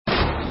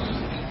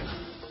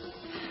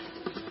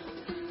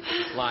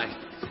Lie.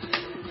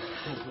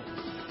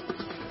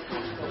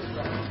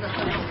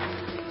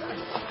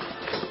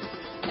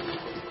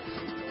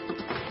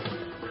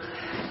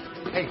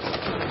 Hey,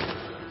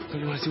 don't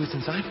you want to see what's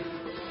inside?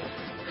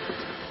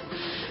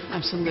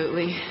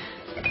 Absolutely.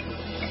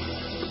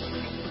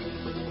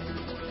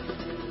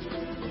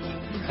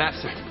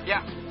 Faster.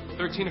 Yeah.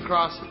 13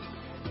 across,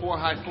 4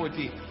 high, 4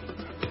 deep.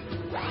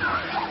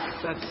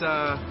 That's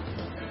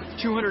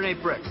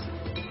 208 bricks.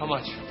 How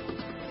much?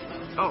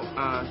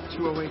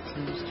 208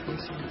 times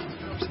 27.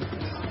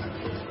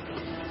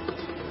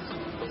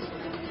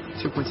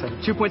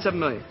 2.7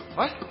 million.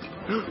 What?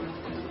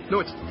 No,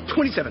 it's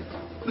 27.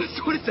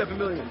 It's 27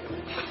 million.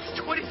 It's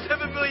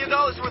 $27 million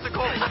worth of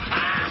gold.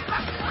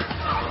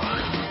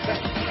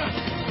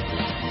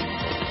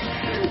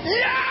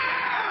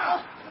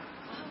 Yeah!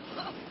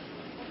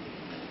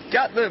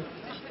 Got the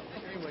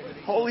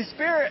Holy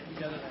Spirit.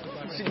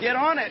 You should get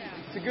on it.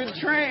 It's a good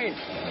train.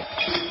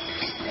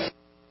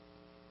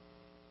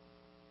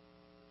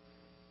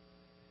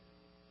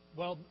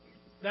 Well,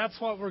 that's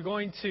what we're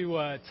going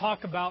to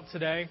talk about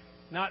today.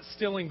 Not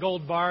stealing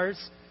gold bars,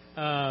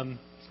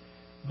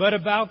 but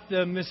about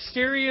the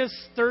mysterious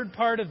third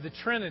part of the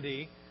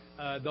Trinity,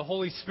 the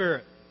Holy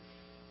Spirit.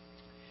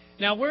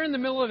 Now, we're in the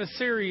middle of a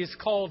series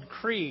called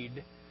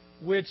Creed,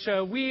 which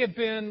we have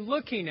been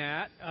looking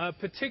at a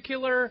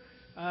particular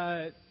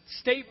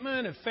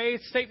statement of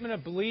faith, statement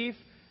of belief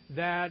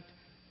that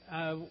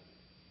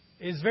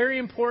is very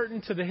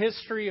important to the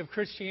history of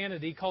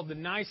Christianity called the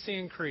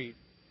Nicene Creed.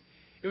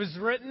 It was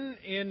written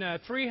in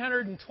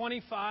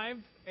 325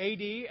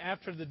 A.D.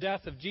 after the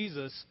death of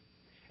Jesus,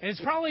 and it's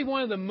probably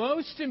one of the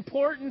most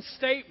important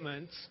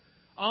statements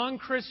on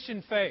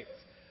Christian faith.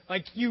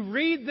 Like, you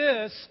read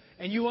this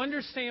and you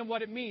understand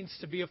what it means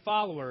to be a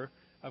follower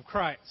of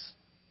Christ.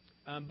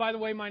 By the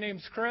way, my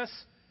name's Chris,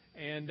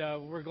 and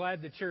we're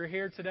glad that you're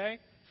here today.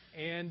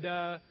 And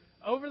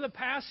over the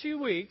past few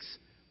weeks,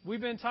 we've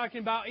been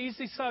talking about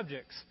easy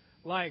subjects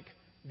like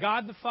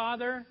God the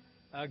Father,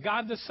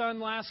 God the Son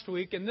last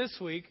week, and this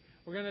week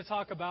we're going to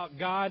talk about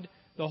God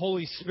the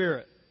Holy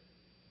Spirit.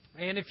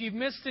 And if you've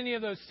missed any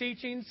of those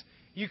teachings,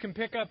 you can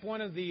pick up one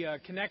of the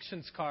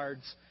connections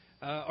cards,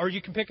 or you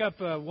can pick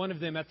up one of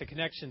them at the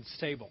connections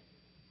table.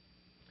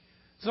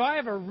 So I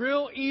have a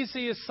real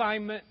easy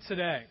assignment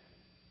today.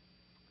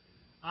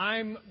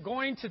 I'm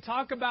going to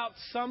talk about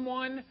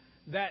someone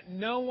that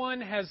no one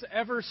has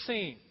ever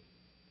seen.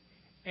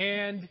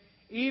 And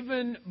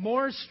even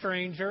more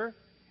stranger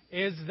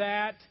is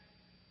that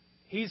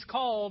he's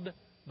called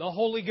the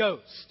Holy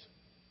Ghost.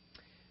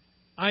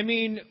 I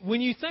mean, when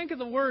you think of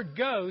the word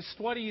ghost,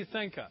 what do you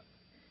think of?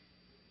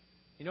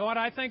 You know what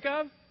I think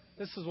of?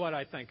 This is what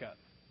I think of.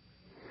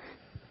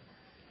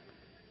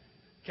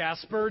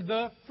 Casper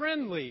the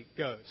Friendly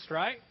Ghost,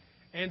 right?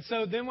 And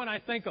so then when I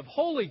think of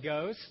Holy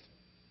Ghost,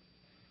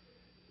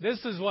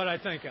 this is what I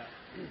think of.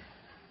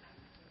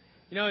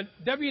 You know,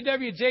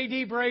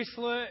 WWJD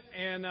bracelet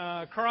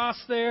and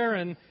cross there,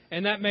 and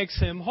that makes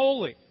him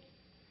holy.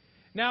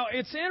 Now,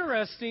 it's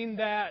interesting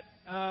that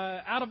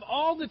out of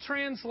all the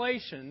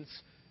translations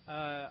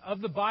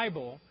of the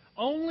Bible,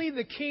 only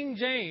the King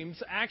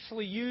James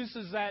actually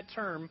uses that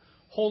term,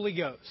 Holy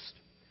Ghost.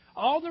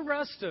 All the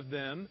rest of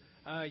them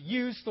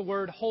use the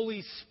word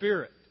Holy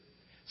Spirit.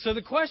 So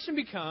the question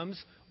becomes,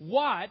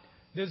 what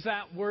does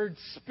that word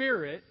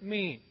Spirit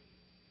mean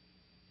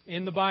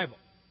in the Bible?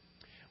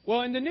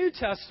 Well, in the New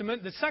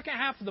Testament, the second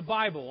half of the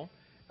Bible,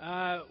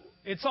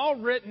 it's all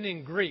written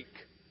in Greek.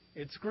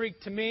 It's Greek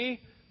to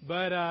me,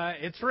 but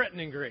it's written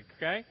in Greek,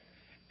 okay?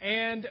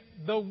 And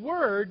the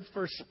word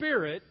for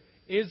spirit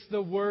is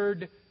the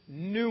word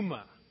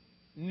pneuma.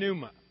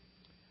 Pneuma.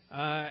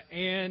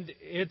 And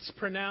it's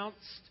pronounced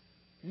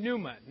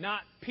pneuma,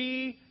 not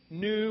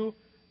P-nu,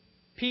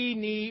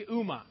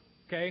 P-ni-uma,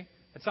 okay?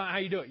 That's not how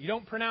you do it. You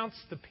don't pronounce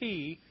the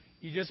P,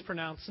 you just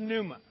pronounce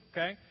pneuma,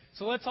 okay?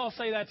 So let's all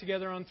say that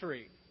together on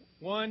 3.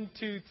 1,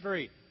 2,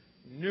 3.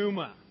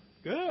 Pneuma.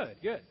 Good,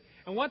 good.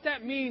 And what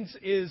that means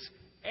is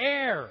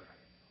air,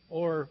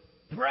 or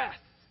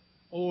breath,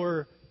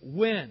 or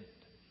wind.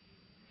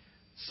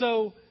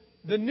 So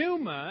the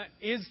pneuma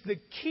is the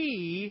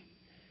key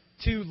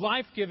to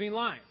life-giving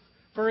life.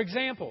 For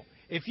example,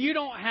 if you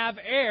don't have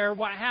air,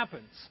 what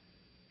happens?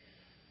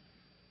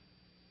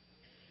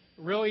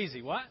 Real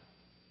easy. What?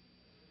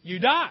 You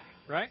die,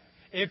 right?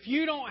 If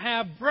you don't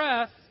have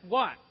breath,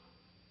 what?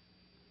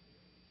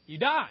 You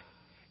die.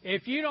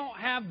 If you don't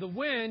have the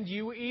wind,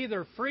 you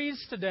either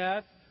freeze to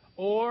death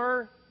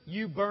or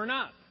you burn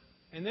up.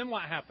 And then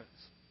what happens?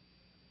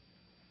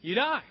 You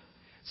die.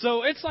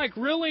 So it's like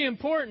really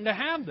important to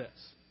have this.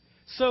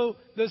 So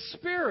the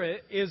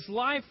Spirit is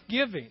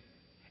life-giving.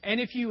 And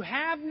if you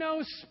have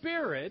no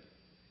Spirit,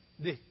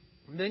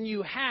 then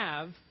you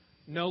have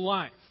no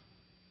life.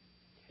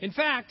 In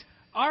fact,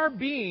 our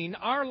being,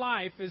 our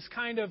life is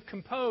kind of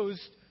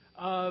composed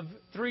of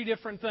 3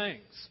 different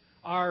things.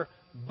 Our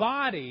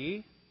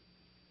body,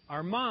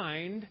 our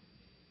mind,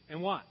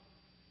 and what?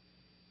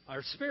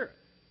 Our spirit.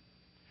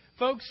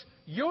 Folks,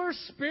 your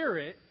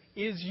spirit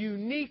is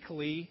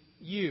uniquely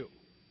you.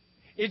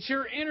 It's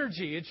your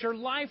energy. It's your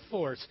life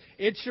force.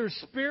 It's your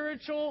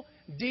spiritual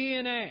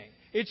DNA.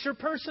 It's your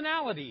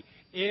personality.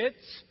 It's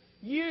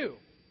you.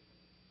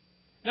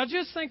 Now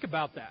just think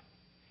about that.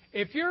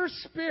 If your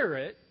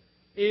spirit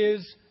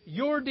is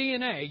your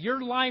DNA,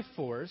 your life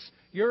force,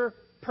 your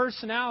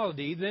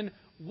personality, then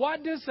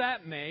what does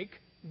that make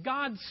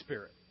God's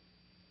Spirit?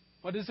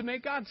 What does it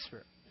make God's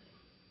Spirit?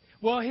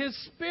 Well, His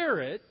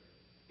Spirit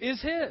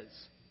is His.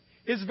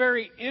 His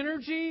very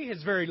energy,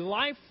 His very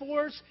life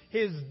force,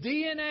 His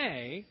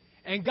DNA,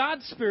 and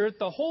God's Spirit,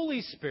 the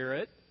Holy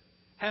Spirit,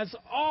 has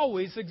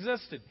always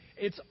existed.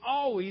 It's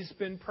always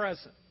been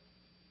present.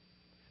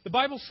 The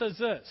Bible says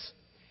this,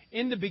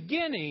 in the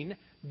beginning,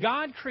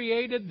 God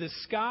created the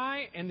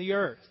sky and the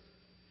earth.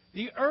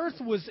 The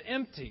earth was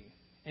empty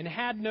and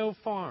had no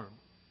form.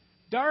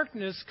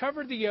 Darkness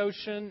covered the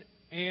ocean,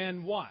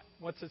 and what?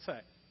 What's it say?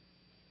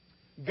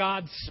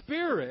 God's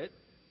Spirit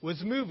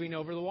was moving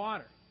over the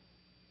water.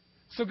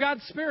 So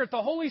God's Spirit,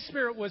 the Holy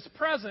Spirit, was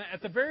present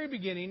at the very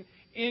beginning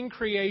in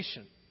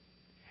creation.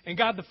 And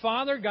God the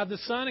Father, God the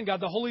Son, and God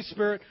the Holy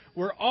Spirit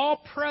were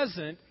all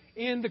present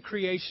in the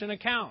creation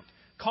account,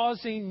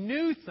 causing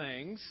new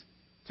things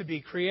to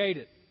be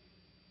created.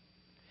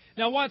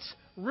 Now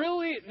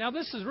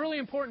this is really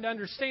important to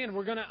understand.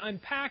 We're going to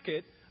unpack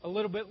it a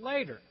little bit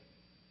later.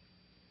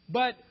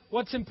 But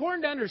what's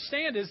important to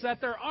understand is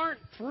that there aren't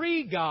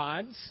three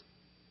gods.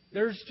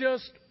 There's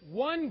just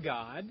one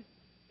God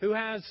who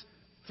has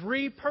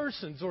three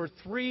persons or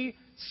three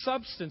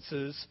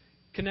substances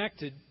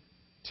connected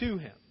to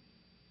Him.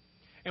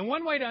 And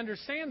one way to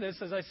understand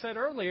this, as I said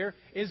earlier,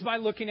 is by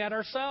looking at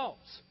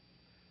ourselves.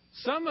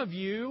 Some of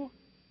you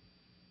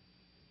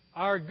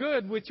are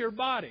good with your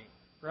body,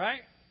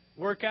 right?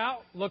 Work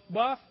out, look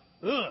buff.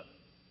 Ugh.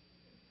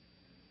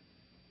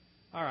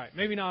 All right,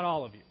 maybe not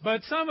all of you,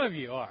 but some of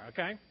you are,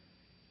 okay?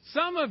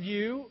 Some of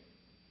you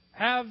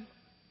have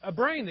a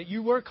brain that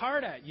you work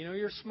hard at. You know,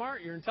 you're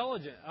smart, you're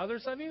intelligent.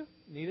 Others of you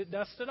need it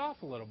dusted off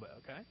a little bit,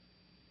 okay?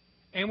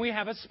 And we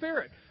have a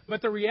spirit.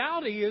 But the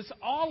reality is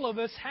all of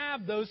us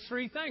have those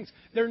three things.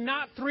 They're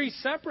not three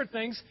separate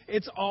things.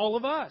 It's all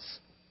of us.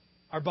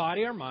 Our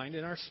body, our mind,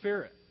 and our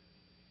spirit.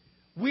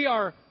 We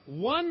are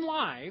one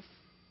life,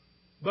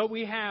 but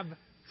we have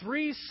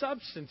three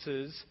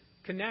substances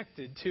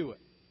connected to it.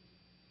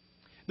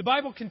 The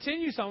Bible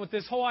continues on with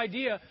this whole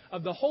idea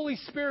of the Holy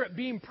Spirit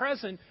being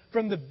present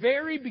from the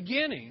very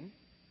beginning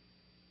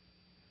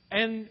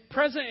and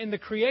present in the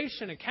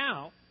creation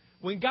account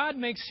when God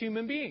makes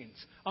human beings.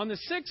 On the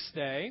sixth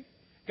day,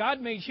 God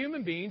made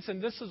human beings,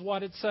 and this is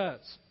what it says.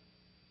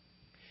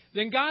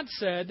 Then God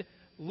said,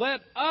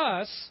 "Let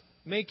us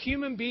make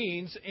human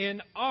beings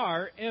in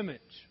our image."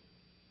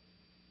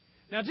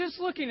 Now, just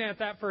looking at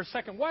that for a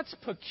second, what's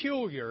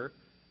peculiar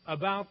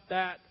about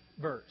that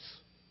verse?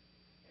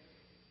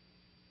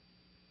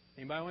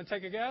 Anybody want to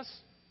take a guess?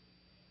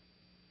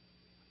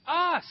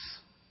 Us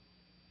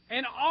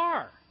and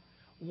our.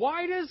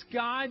 Why does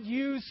God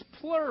use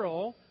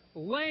plural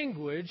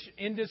language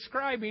in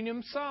describing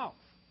Himself?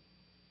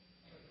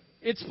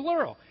 It's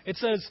plural. It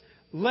says,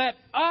 "Let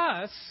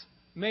us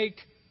make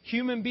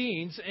human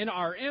beings in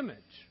our image."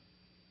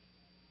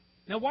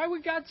 Now, why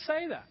would God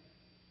say that?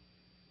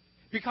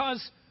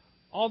 Because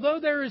although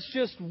there is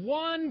just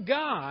one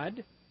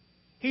God,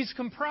 He's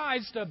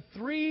comprised of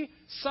three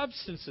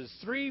substances,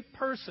 three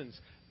persons.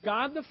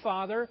 God the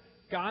Father,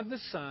 God the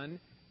Son,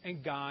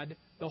 and God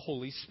the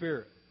Holy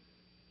Spirit.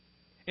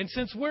 And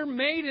since we're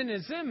made in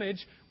His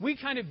image, we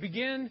kind of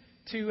begin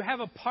to have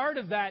a part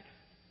of that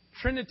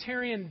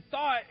Trinitarian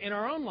thought in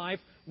our own life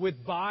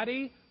with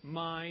body,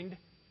 mind,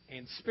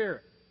 and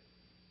spirit.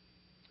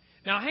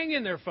 Now hang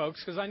in there,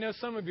 folks, because I know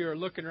some of you are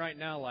looking right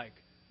now like,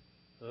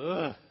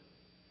 ugh.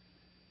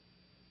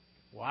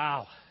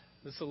 Wow,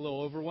 this is a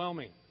little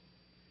overwhelming.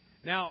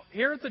 Now,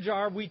 here at the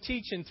Jar, we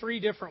teach in three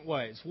different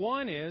ways.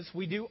 One is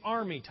we do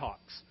army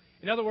talks.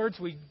 In other words,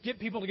 we get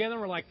people together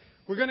and we're like,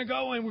 we're going to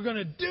go and we're going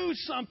to do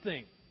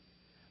something.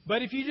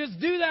 But if you just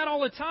do that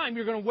all the time,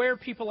 you're going to wear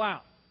people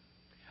out.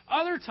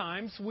 Other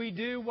times, we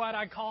do what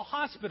I call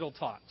hospital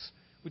talks.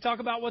 We talk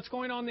about what's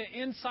going on the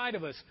inside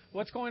of us,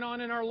 what's going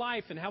on in our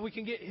life, and how we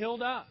can get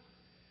healed up.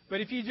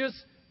 But if you just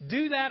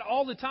do that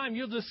all the time,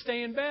 you'll just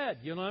stay in bed.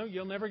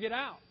 You'll never get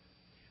out.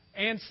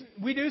 And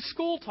we do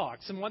school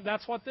talks, and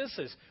that's what this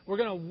is. We're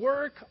going to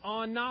work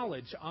on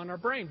knowledge, on our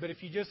brain. But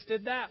if you just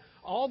did that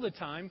all the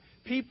time,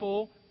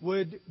 people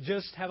would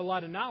just have a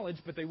lot of knowledge,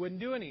 but they wouldn't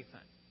do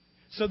anything.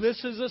 So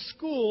this is a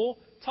school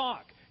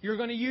talk. You're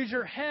going to use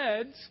your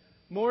heads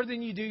more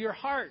than you do your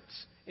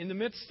hearts in the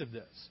midst of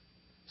this.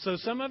 So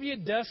some of you,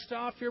 dust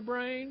off your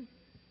brain.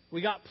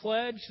 We got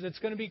Pledge that's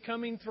going to be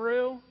coming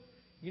through.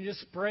 You can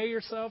just spray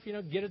yourself,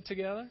 get it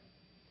together.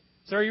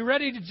 So are you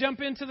ready to jump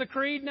into the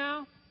creed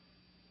now?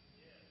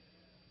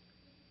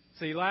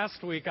 See,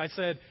 last week I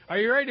said, "Are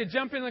you ready to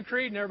jump in the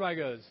creed?" And everybody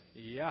goes,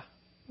 "Yeah."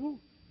 Woo.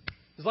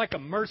 It's like a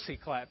mercy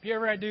clap. You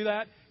ever do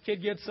that?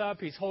 Kid gets up,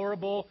 he's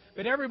horrible,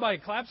 but everybody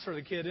claps for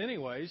the kid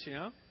anyways,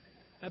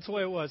 That's the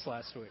way it was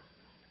last week.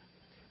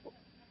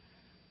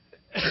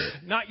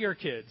 Not your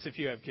kids, if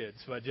you have kids,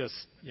 but just,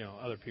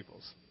 other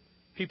people's.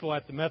 People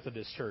at the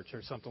Methodist church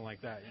or something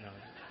like that,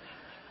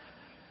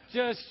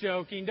 Just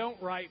joking.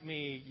 Don't write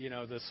me,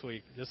 this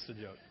week. Just a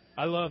joke.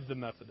 I love the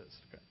Methodists.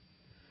 Okay.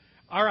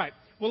 All right.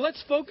 Well,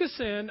 let's focus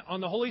in on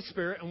the Holy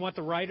Spirit and what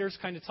the writers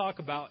kind of talk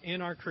about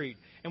in our creed.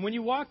 And when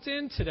you walked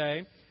in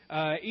today,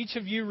 each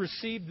of you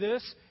received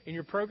this in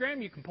your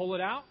program. You can pull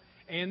it out.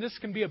 And this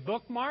can be a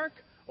bookmark,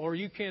 or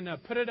you can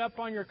put it up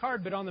on your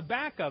card. But on the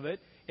back of it,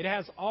 it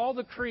has all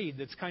the creed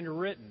that's kind of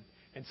written.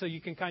 And so you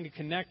can kind of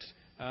connect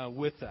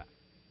with that.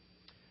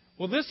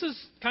 Well, this is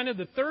kind of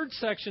the third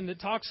section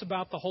that talks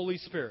about the Holy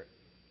Spirit.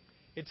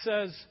 It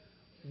says,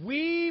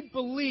 we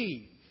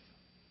believe.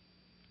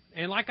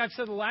 And like I've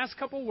said the last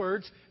couple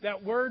words,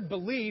 that word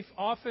belief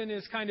often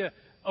is kind of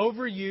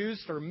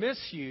overused or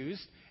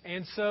misused.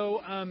 And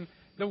so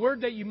the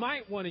word that you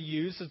might want to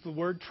use is the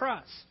word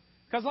trust.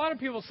 Because a lot of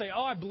people say,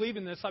 I believe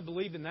in this, I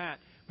believe in that.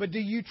 But do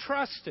you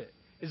trust it?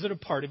 Is it a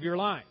part of your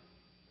life?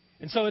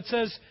 And so it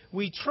says,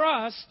 we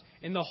trust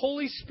in the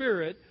Holy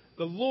Spirit,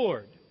 the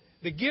Lord,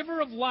 the giver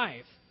of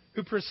life,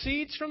 who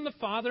proceeds from the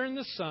Father and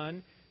the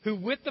Son, who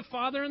with the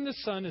Father and the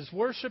Son is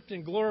worshipped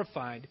and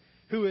glorified,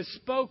 who is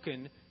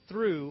spoken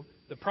through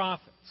the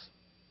prophets.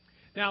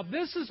 Now,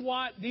 this is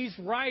what these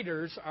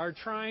writers are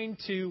trying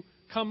to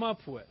come up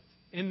with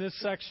in this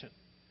section.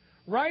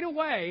 Right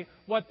away,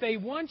 what they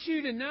want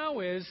you to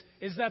know is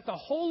that the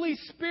Holy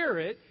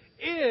Spirit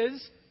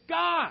is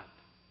God.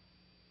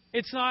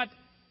 It's not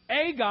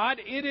a God,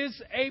 it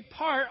is a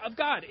part of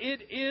God.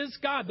 It is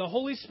God. The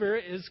Holy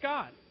Spirit is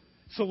God.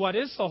 So what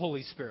is the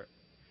Holy Spirit?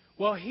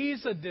 Well,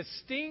 He's a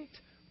distinct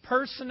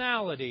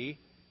personality,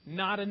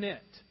 not an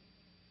it.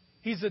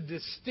 He's a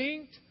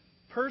distinct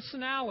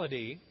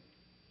personality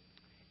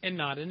and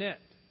not an it.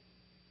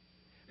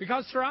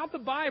 Because throughout the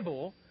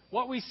Bible,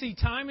 what we see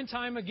time and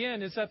time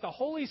again is that the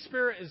Holy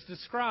Spirit is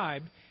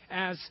described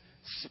as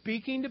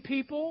speaking to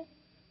people,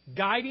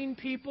 guiding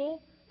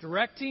people,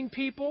 directing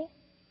people.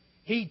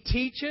 He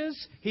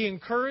teaches, He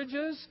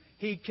encourages,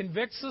 He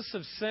convicts us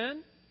of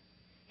sin.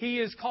 He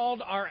is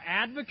called our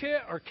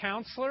advocate or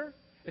counselor.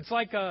 It's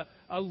like a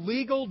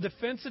legal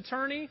defense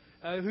attorney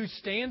who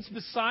stands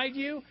beside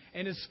you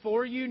and is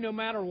for you no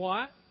matter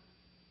what.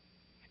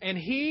 And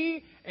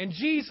He and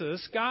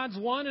Jesus, God's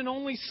one and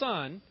only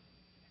Son,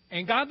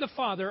 and God the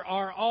Father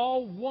are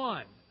all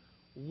one.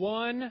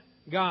 One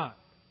God.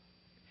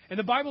 And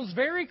the Bible is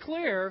very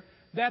clear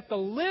that the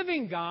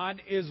living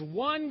God is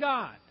one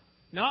God.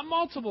 Not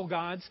multiple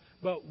gods,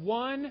 but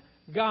one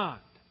God.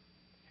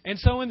 And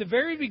so in the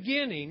very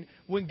beginning,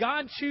 when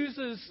God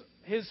chooses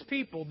His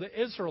people,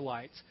 the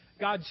Israelites,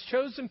 God's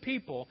chosen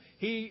people,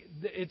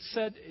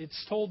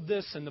 it's told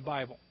this in the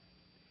Bible.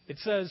 It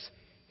says,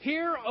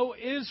 "Hear, O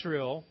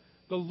Israel,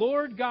 the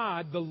Lord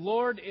God, the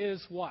Lord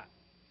is what?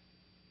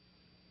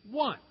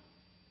 One.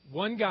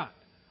 One God.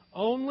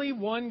 Only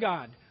one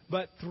God.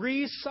 But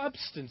three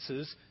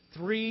substances,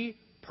 three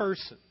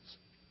persons."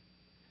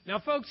 Now,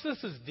 folks,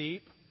 this is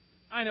deep.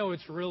 I know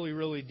it's really,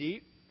 really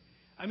deep.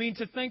 I mean,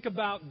 to think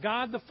about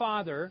God the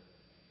Father,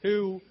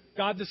 who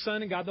God the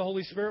Son and God the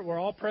Holy Spirit were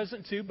all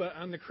present too, but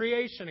on the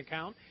creation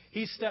account,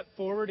 He stepped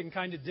forward and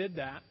kind of did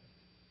that.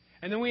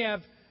 And then we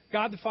have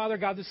God the Father,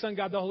 God the Son,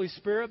 God the Holy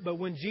Spirit. But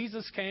when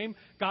Jesus came,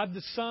 God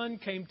the Son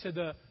came to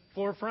the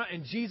forefront,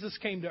 and Jesus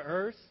came to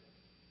earth.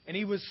 And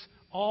He was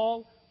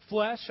all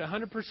flesh,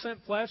 100%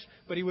 flesh,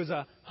 but He was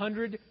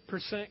 100%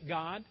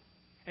 God.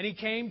 And He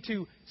came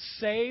to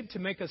save, to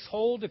make us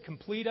whole, to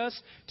complete us,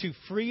 to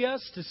free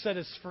us, to set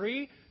us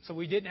free, so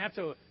we didn't have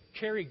to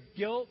carry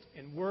guilt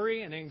and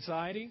worry and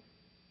anxiety.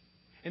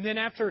 And then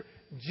after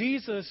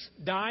Jesus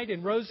died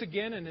and rose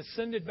again and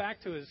ascended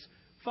back to His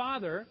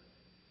Father,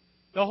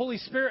 the Holy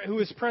Spirit, who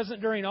is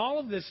present during all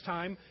of this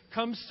time,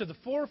 comes to the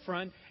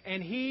forefront,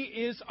 and He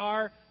is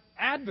our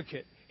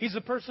advocate. He's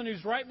the person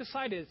who's right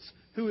beside us,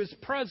 who is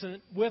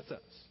present with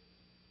us.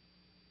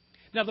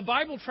 Now, the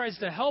Bible tries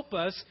to help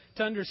us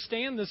to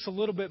understand this a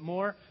little bit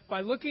more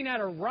by looking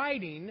at a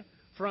writing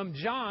from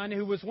John,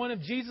 who was one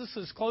of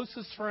Jesus'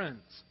 closest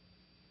friends.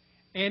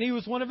 And he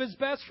was one of His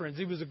best friends.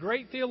 He was a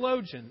great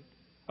theologian,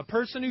 a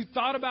person who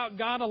thought about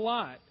God a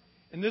lot.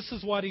 And this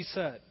is what he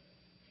said.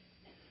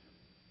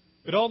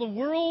 "But all the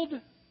world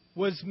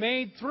was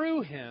made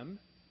through Him,"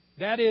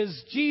 that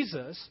is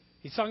Jesus.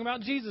 He's talking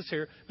about Jesus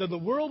here. "Though the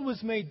world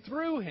was made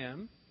through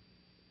Him,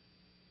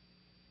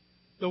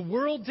 the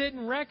world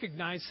didn't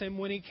recognize Him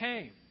when He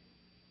came.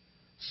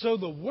 So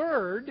the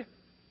Word,"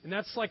 and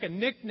that's like a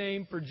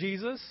nickname for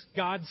Jesus,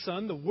 God's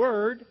Son, the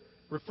Word,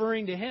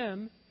 referring to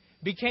Him,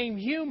 "became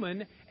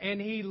human,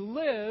 and He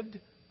lived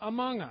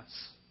among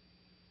us."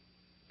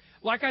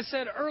 Like I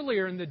said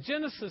earlier in the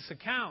Genesis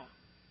account,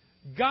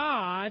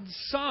 God's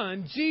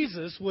Son,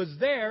 Jesus, was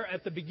there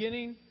at the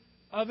beginning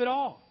of it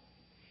all.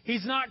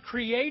 He's not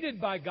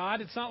created by God.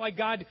 It's not like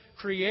God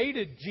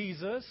created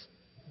Jesus.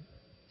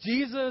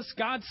 Jesus,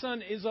 God's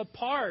Son, is a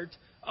part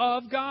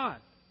of God.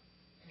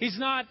 He's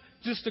not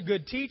just a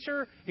good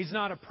teacher. He's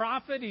not a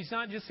prophet. He's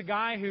not just a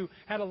guy who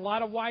had a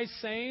lot of wise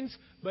sayings,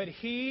 but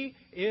He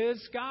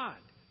is God.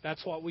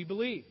 That's what we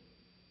believe.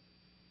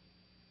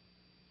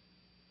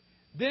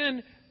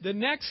 Then the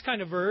next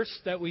kind of verse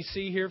that we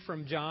see here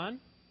from John,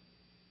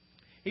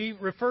 he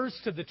refers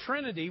to the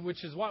Trinity,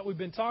 which is what we've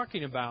been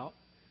talking about,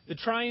 the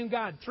triune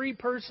God, three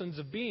persons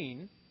of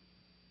being.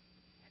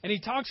 And he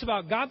talks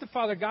about God the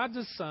Father, God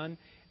the Son,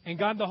 and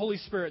God the Holy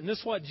Spirit. And this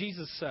is what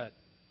Jesus said.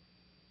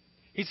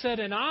 He said,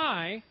 and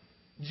I,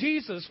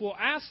 Jesus, will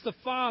ask the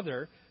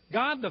Father,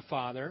 God the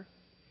Father,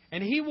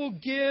 and He will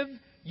give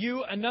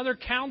you another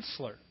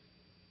counselor,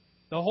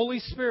 the Holy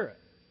Spirit,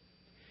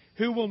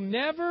 who will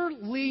never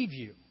leave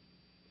you.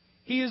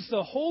 He is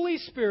the Holy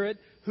Spirit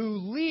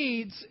who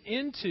leads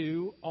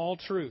into all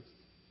truth.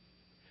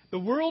 The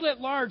world at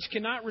large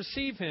cannot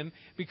receive Him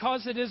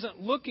because it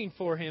isn't looking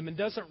for Him and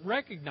doesn't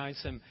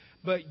recognize Him.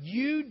 But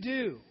you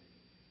do,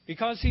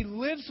 because He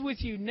lives with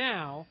you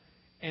now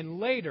and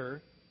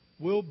later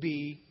will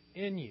be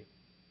in you.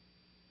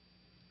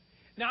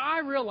 Now, I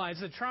realize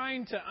that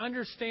trying to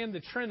understand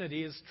the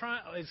Trinity is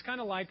kind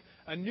of like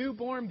a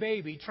newborn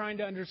baby trying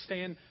to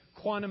understand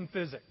quantum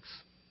physics,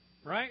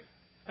 right?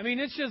 I mean,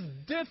 it's just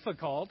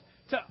difficult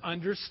to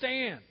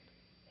understand.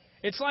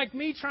 It's like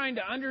me trying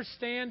to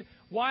understand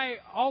why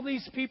all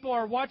these people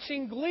are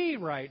watching Glee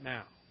right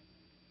now.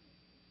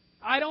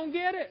 I don't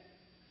get it.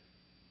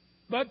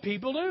 But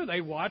people do.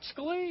 They watch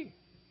Glee.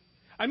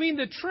 I mean,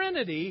 the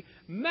Trinity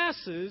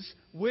messes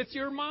with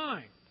your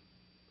mind.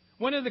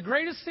 One of the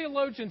greatest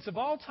theologians of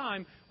all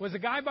time was a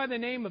guy by the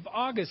name of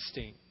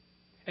Augustine.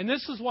 And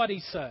this is what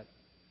he said.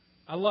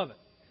 I love it.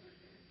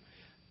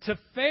 To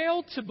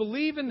fail to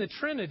believe in the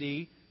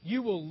Trinity,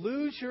 you will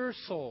lose your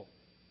soul.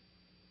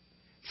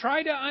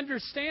 Try to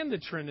understand the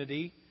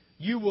Trinity,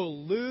 you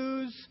will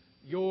lose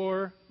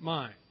your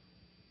mind.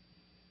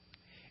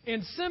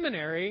 In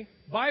seminary,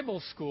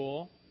 Bible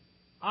school,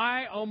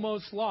 I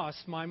almost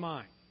lost my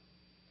mind.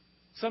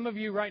 Some of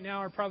you right now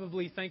are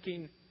probably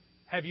thinking,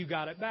 have you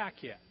got it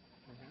back yet?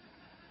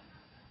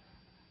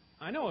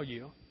 I know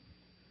you.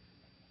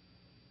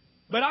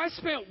 But I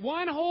spent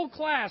one whole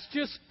class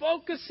just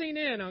focusing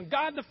in on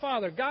God the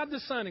Father, God the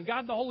Son, and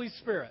God the Holy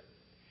Spirit.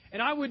 And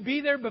I would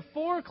be there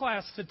before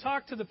class to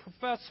talk to the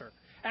professor,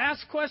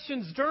 ask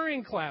questions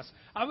during class.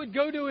 I would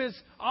go to his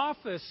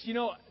office,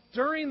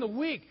 during the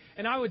week,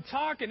 and I would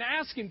talk and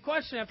ask him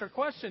question after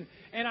question,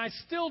 and I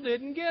still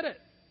didn't get it.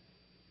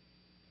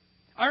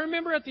 I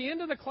remember at the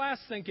end of the class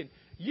thinking,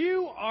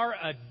 you are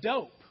a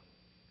dope.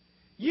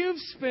 You've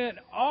spent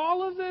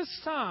all of this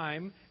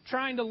time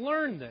trying to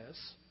learn this.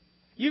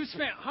 You've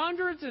spent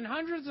hundreds and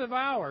hundreds of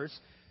hours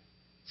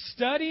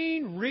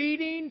studying,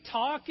 reading,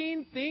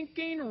 talking,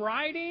 thinking,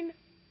 writing.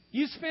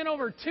 You spent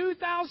over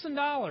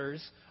 $2,000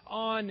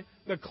 on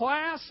the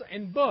class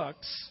and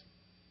books.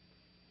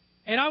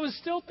 And I was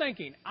still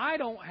thinking, I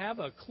don't have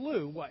a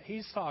clue what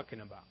he's talking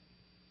about.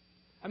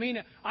 I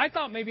mean, I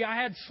thought maybe I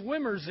had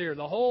swimmer's ear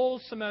the whole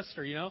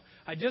semester,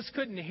 I just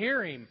couldn't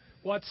hear him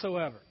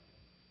whatsoever.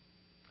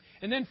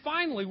 And then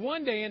finally,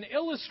 one day, an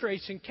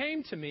illustration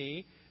came to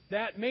me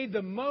that made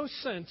the most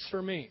sense for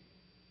me.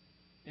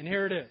 And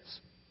here it is.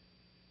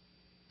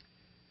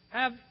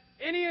 Have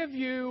any of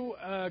you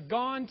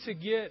gone to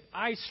get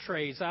ice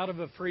trays out of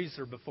a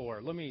freezer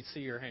before? Let me see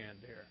your hand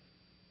here.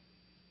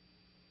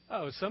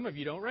 Oh, some of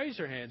you don't raise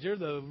your hands. You're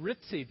the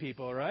ritzy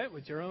people, right?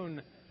 With your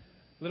own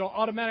little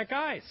automatic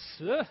ice.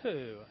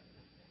 Ooh.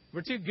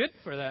 We're too good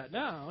for that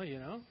now,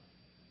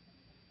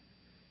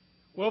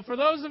 Well, for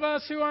those of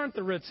us who aren't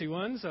the ritzy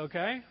ones,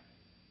 okay,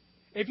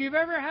 if you've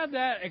ever had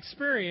that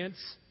experience,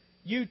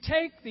 you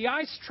take the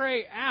ice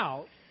tray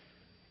out,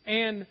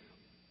 and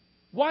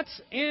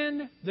what's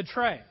in the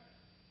tray?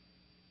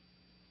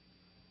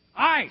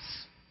 Ice,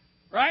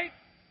 right?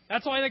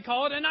 That's why they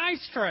call it an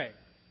ice tray,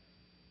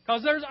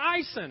 because there's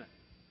ice in it.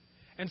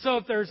 And so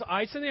if there's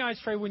ice in the ice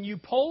tray, when you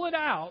pull it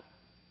out,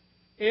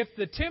 if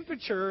the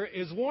temperature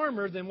is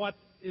warmer than what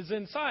is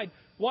inside,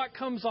 what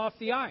comes off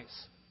the ice?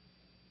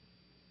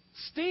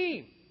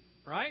 Steam,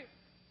 right?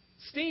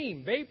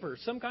 Steam, vapor,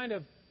 some kind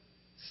of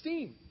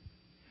steam.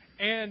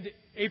 And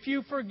if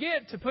you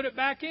forget to put it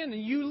back in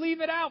and you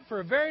leave it out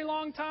for a very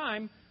long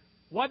time,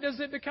 what does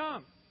it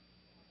become?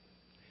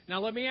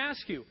 Now let me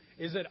ask you,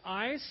 is it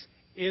ice,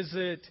 is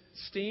it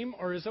steam,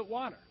 or is it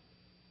water?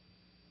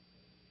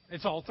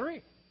 It's all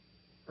three,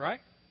 right?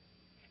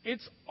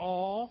 It's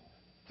all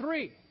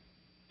three.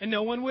 And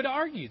no one would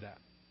argue that.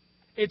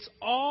 It's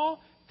all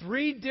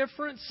three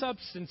different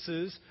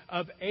substances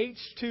of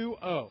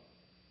H2O.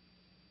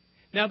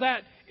 Now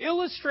that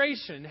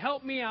illustration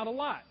helped me out a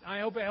lot. I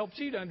hope it helps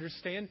you to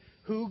understand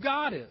who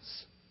God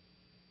is.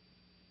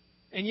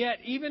 And yet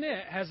even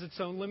it has its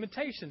own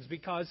limitations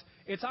because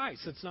it's ice.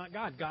 It's not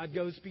God. God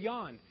goes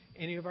beyond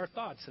any of our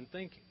thoughts and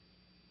thinking.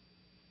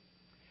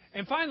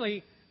 And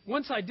finally,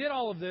 once I did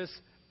all of this,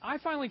 I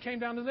finally came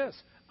down to this.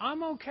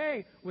 I'm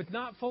okay with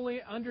not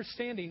fully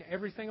understanding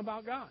everything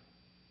about God.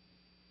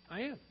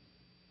 I am.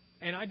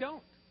 And I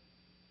don't.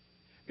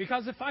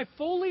 Because if I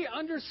fully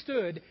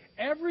understood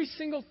every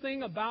single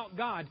thing about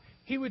God,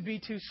 He would be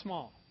too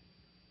small.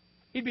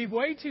 He'd be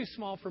way too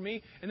small for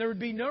me, and there would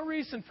be no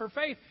reason for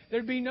faith.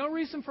 There'd be no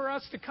reason for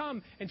us to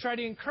come and try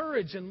to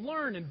encourage and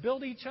learn and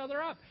build each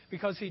other up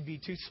because He'd be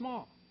too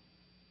small.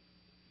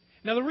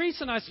 Now, the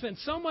reason I spent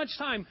so much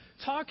time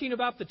talking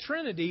about the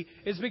Trinity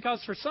is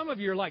because for some of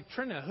you, you're like,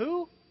 Trinity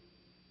who?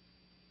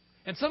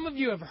 And some of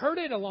you have heard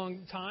it a long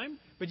time,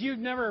 but you've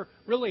never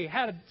really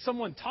had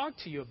someone talk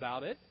to you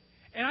about it.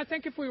 And I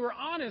think if we were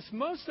honest,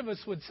 most of us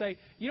would say,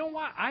 you know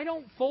what, I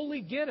don't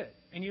fully get it.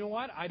 And you know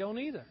what, I don't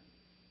either.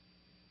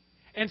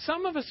 And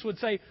some of us would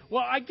say,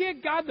 well, I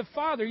get God the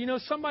Father,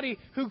 somebody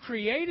who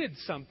created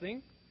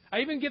something. I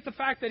even get the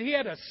fact that He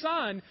had a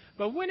Son.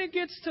 But when it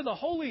gets to the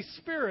Holy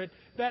Spirit,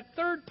 that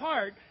third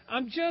part,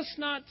 I'm just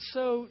not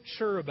so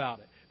sure about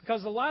it.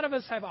 Because a lot of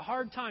us have a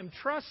hard time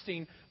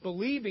trusting,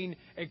 believing,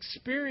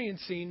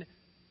 experiencing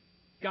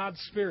God's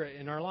Spirit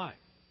in our life.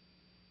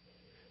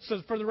 So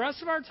for the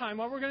rest of our time,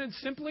 what we're going to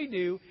simply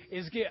do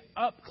is get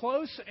up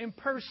close and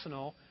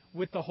personal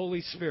with the Holy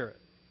Spirit.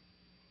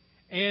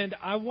 And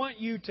I want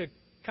you to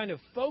kind of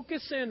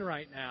focus in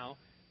right now,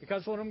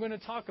 because what I'm going to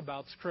talk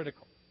about is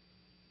critical.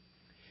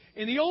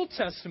 In the Old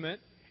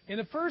Testament, in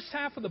the first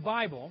half of the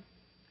Bible,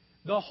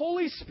 the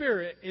Holy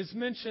Spirit is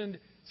mentioned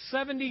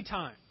 70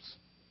 times.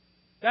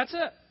 That's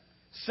it.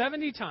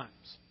 70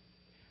 times.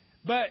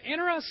 But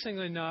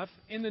interestingly enough,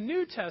 in the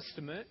New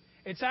Testament,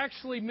 it's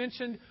actually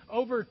mentioned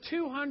over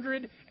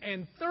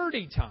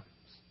 230 times.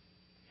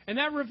 And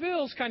that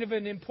reveals kind of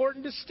an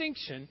important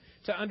distinction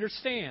to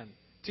understand,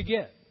 to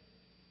get.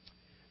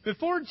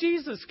 Before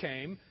Jesus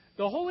came,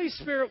 the Holy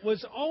Spirit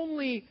was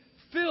only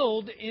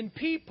filled in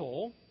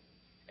people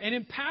and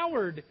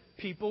empowered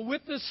people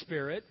with the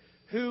Spirit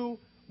who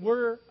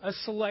were a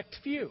select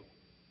few.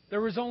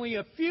 There was only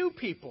a few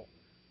people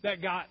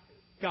that got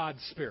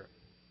God's Spirit.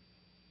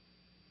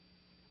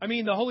 I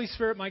mean, the Holy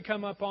Spirit might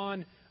come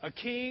upon a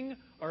king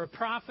or a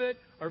prophet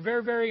or a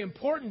very, very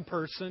important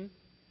person,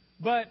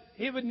 but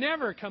it would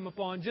never come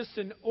upon just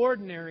an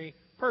ordinary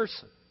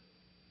person.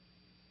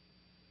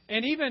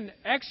 And even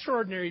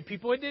extraordinary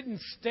people, it didn't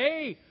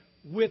stay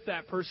with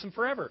that person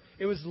forever.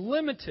 It was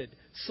limited,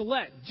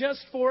 select, just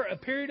for a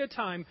period of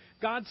time,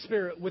 God's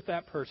Spirit with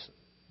that person.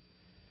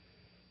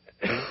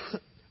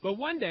 But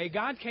one day,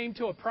 God came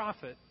to a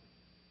prophet,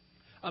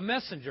 a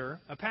messenger,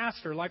 a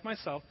pastor like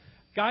myself.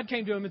 God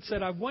came to him and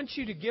said, I want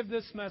you to give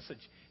this message.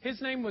 His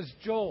name was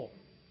Joel.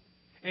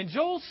 And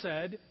Joel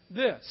said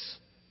this,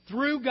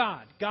 through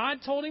God. God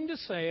told him to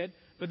say it,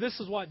 but this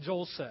is what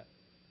Joel said.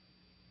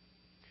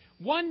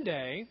 One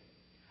day,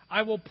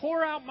 I will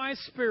pour out my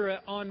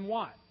Spirit on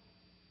what?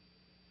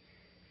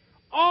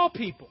 All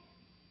people.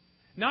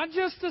 Not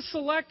just a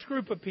select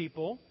group of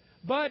people,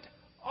 but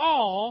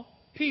all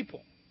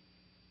people.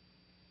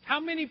 How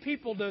many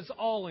people does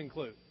all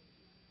include?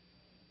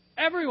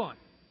 Everyone.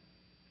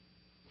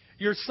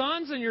 Your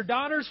sons and your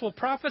daughters will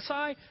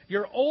prophesy.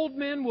 Your old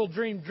men will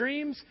dream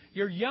dreams.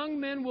 Your young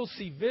men will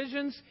see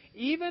visions.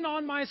 Even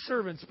on my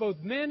servants, both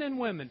men and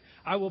women,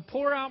 I will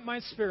pour out my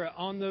Spirit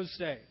on those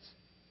days.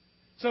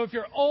 So if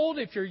you're old,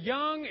 if you're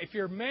young, if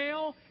you're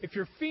male, if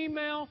you're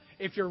female,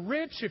 if you're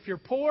rich, if you're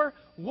poor,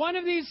 one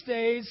of these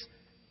days,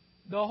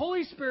 the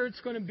Holy Spirit's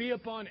going to be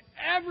upon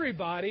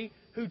everybody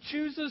who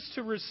chooses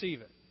to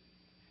receive it.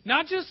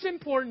 Not just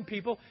important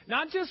people,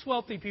 not just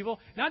wealthy people,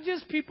 not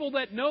just people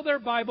that know their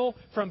Bible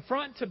from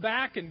front to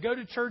back and go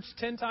to church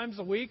 10 times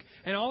a week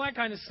and all that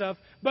kind of stuff,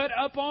 but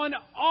upon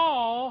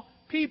all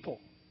people.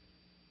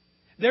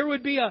 There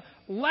would be a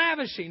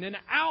lavishing, an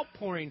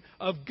outpouring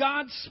of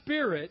God's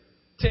Spirit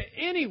to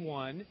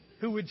anyone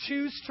who would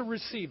choose to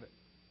receive it.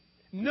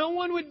 No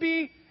one would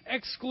be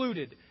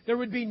excluded. There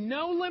would be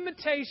no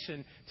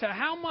limitation to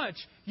how much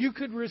you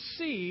could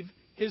receive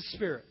His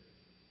Spirit.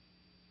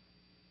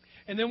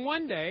 And then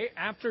one day,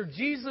 after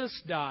Jesus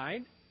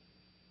died,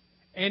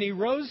 and He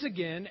rose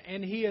again,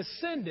 and He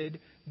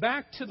ascended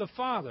back to the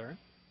Father,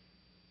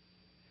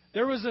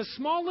 there was a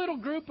small little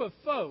group of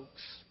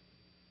folks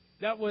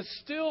that was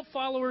still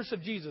followers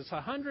of Jesus,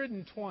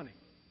 120.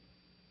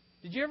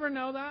 Did you ever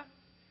know that?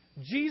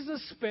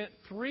 Jesus spent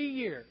 3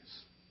 years.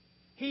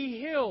 He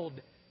healed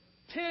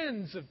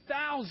tens of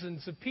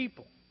thousands of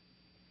people.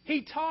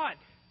 He taught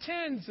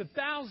tens of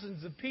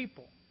thousands of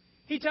people.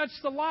 He touched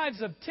the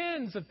lives of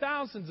tens of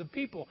thousands of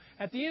people.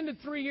 At the end of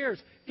 3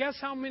 years, guess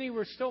how many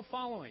were still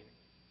following?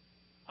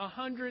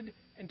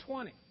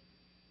 120.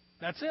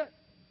 That's it.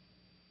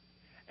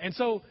 And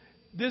so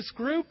this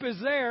group is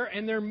there,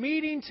 and they're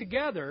meeting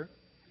together,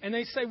 and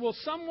they say, well,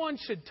 someone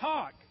should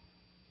talk.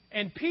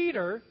 And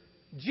Peter,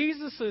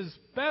 Jesus'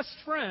 best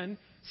friend,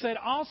 said,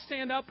 I'll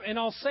stand up and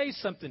I'll say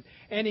something.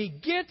 And he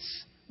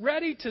gets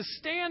ready to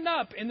stand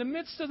up in the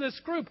midst of this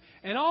group,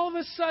 and all of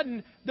a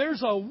sudden,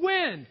 there's a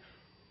wind.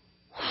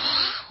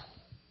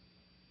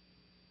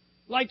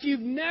 Like you've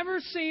never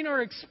seen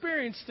or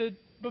experienced it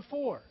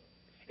before.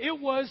 It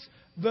was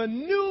the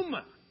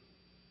pneuma.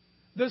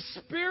 The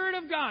Spirit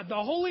of God, the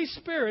Holy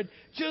Spirit,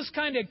 just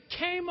kind of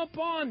came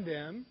upon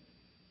them,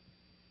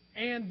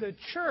 and the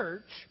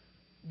church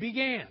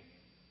began.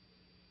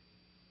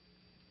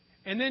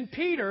 And then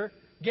Peter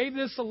gave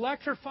this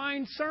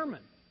electrifying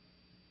sermon,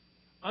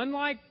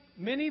 unlike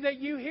many that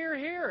you hear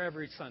here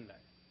every Sunday.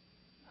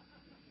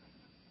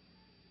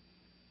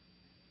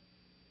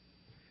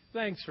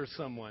 Thanks for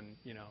someone,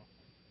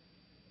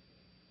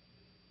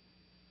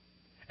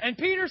 And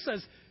Peter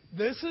says,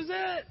 this is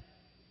it.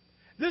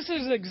 This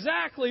is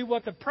exactly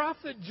what the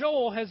prophet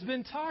Joel has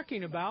been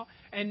talking about,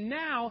 and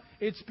now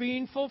it's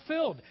being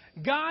fulfilled.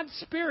 God's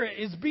Spirit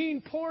is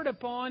being poured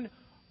upon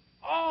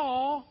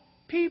all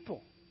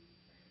people.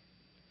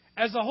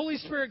 As the Holy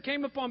Spirit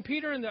came upon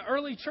Peter in the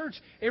early church,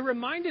 it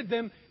reminded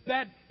them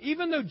that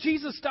even though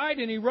Jesus died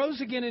and He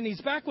rose again and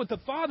He's back with the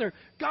Father,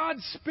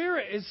 God's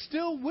Spirit is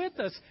still with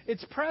us.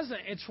 It's present.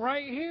 It's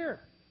right here.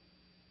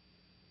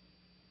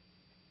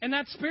 And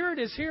that Spirit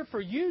is here for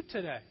you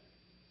today.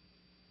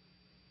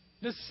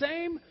 The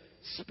same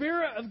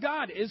Spirit of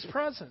God is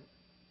present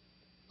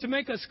to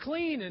make us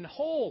clean and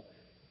whole,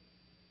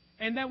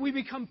 and that we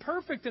become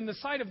perfect in the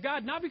sight of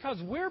God, not because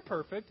we're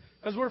perfect,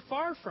 because we're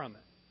far from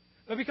it,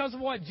 but because of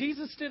what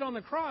Jesus did on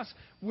the cross.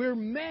 We're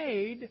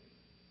made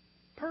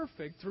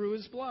perfect through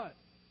His blood.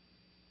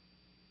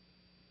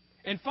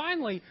 And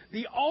finally,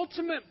 the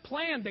ultimate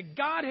plan that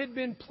God had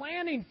been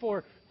planning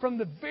for from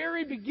the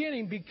very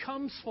beginning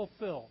becomes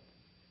fulfilled.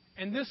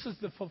 And this is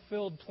the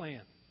fulfilled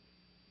plan.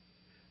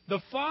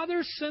 The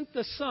Father sent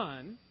the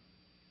Son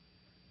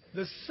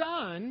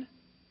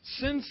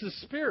sends the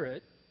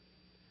Spirit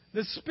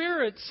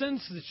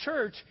sends the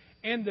church,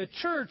 and the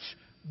church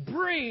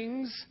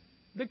brings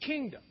the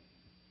kingdom.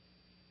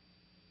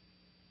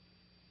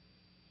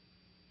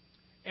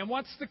 And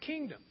what's the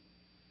kingdom?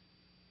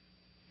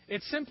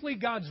 It's simply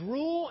God's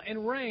rule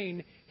and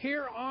reign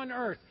here on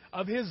earth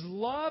of His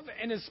love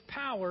and His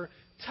power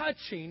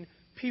touching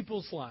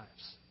people's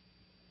lives.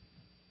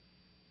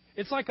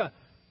 It's like a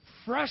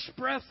fresh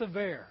breath of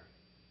air.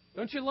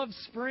 Don't you love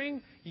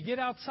spring? You get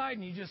outside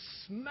and you just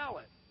smell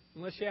it.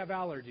 Unless you have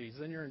allergies,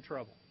 then you're in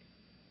trouble.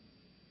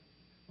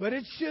 But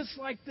it's just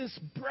like this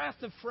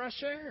breath of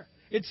fresh air.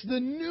 It's the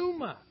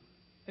pneuma.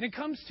 And it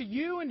comes to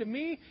you and to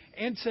me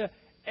and to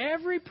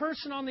every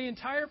person on the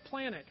entire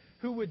planet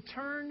who would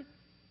turn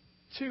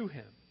to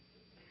Him.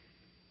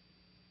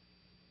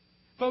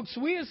 Folks,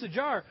 we as the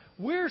jar,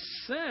 we're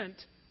sent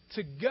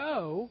to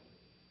go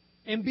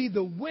and be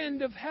the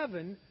wind of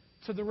heaven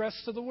to the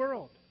rest of the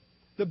world.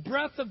 The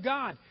breath of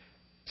God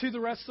to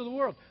the rest of the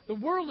world. The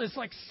world is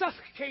like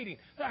suffocating.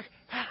 Like,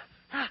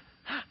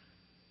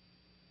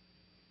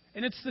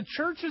 And it's the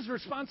church's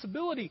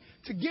responsibility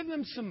to give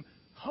them some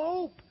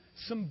hope,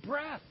 some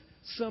breath,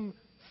 some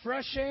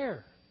fresh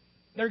air.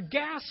 They're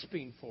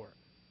gasping for it.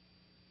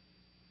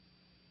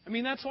 I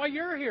mean, that's why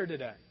you're here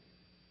today.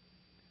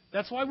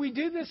 That's why we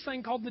do this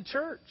thing called the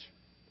church.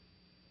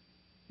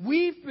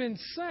 We've been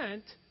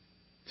sent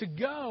to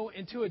go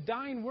into a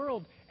dying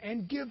world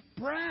and give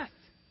breath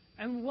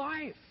and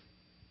life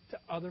to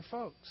other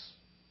folks.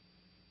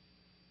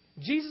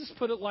 Jesus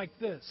put it like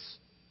this.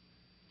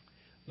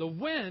 The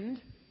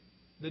wind,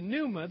 the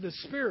pneuma, the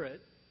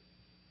Spirit,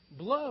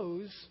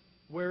 blows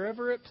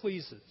wherever it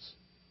pleases.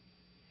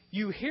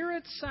 You hear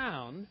its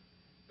sound,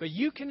 but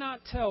you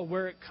cannot tell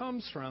where it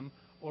comes from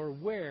or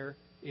where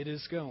it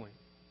is going.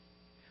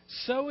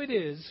 So it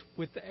is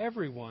with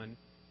everyone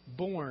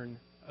born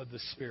of the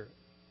Spirit.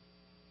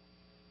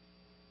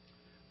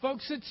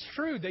 Folks, it's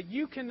true that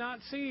you cannot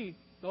see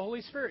the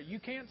Holy Spirit. You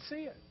can't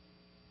see it.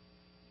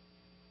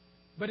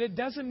 But it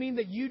doesn't mean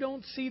that you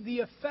don't see the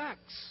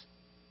effects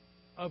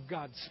of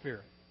God's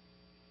Spirit.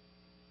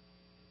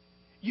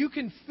 You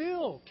can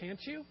feel, can't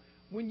you?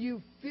 When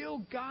you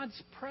feel God's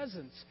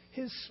presence,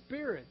 His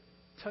Spirit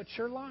touch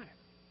your life.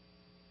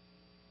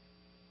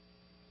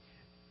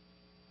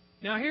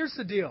 Now here's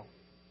the deal.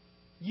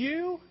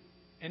 You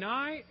and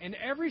I and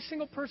every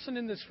single person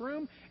in this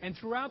room and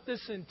throughout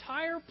this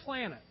entire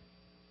planet,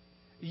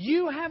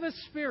 you have a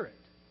spirit.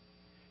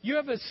 You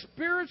have a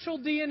spiritual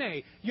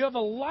DNA. You have a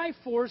life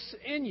force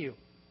in you.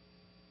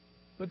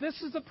 But this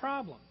is the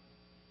problem.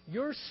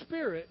 Your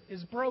spirit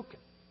is broken.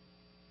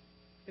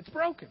 It's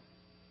broken.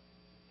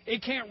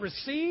 It can't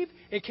receive.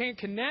 It can't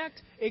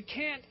connect. It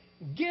can't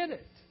get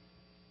it.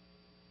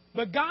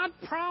 But God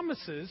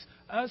promises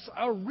us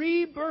a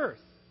rebirth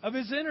of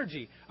His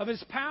energy, of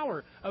His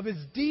power, of His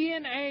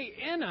DNA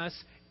in us.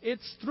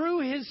 It's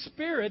through His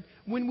Spirit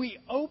when we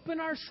open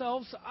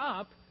ourselves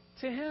up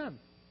to Him.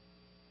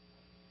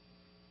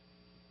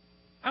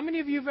 How many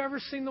of you have ever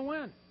seen the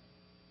wind?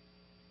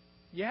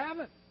 You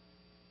haven't.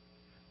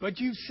 But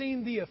you've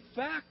seen the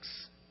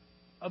effects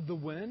of the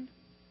wind,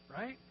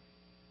 right?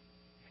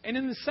 And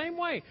in the same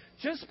way,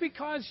 just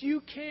because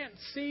you can't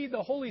see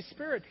the Holy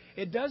Spirit,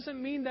 it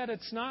doesn't mean that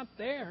it's not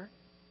there,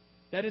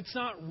 that it's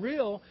not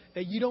real,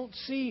 that you don't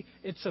see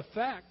its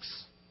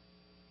effects.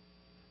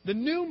 The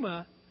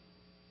pneuma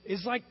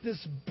is like this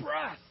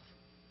breath,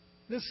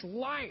 this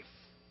life,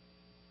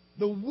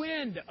 the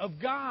wind of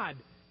God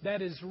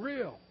that is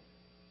real.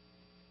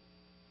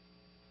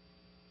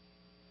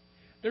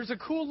 There's a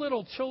cool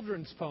little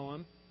children's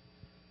poem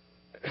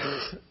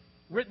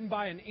written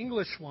by an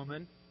English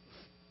woman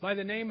by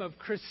the name of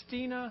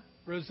Christina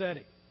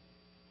Rossetti.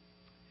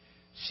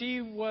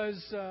 She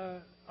was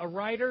a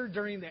writer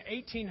during the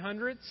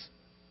 1800s.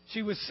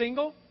 She was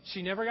single.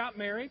 She never got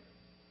married.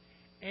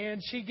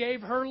 And she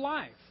gave her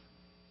life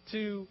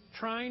to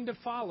trying to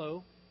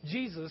follow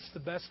Jesus the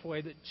best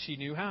way that she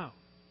knew how.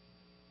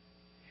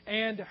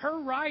 And her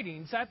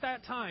writings at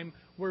that time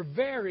were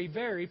very,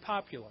 very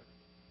popular.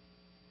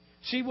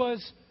 She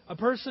was a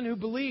person who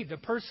believed, a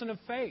person of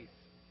faith,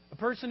 a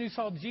person who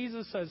saw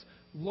Jesus as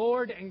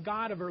Lord and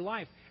God of her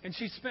life. And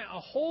she spent a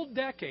whole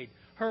decade.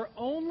 Her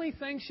only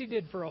thing she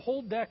did for a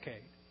whole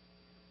decade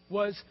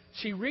was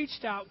she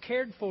reached out,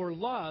 cared for,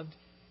 loved,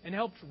 and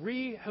helped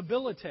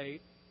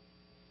rehabilitate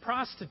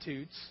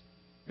prostitutes,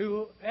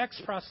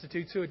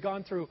 ex-prostitutes who had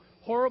gone through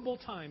horrible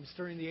times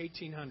during the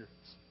 1800s.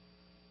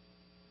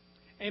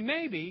 And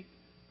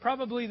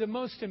probably the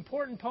most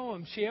important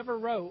poem she ever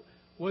wrote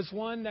was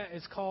one that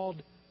is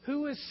called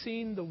Who Has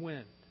Seen the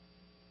Wind?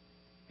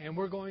 And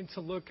we're going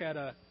to look at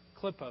a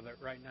clip of it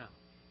right now.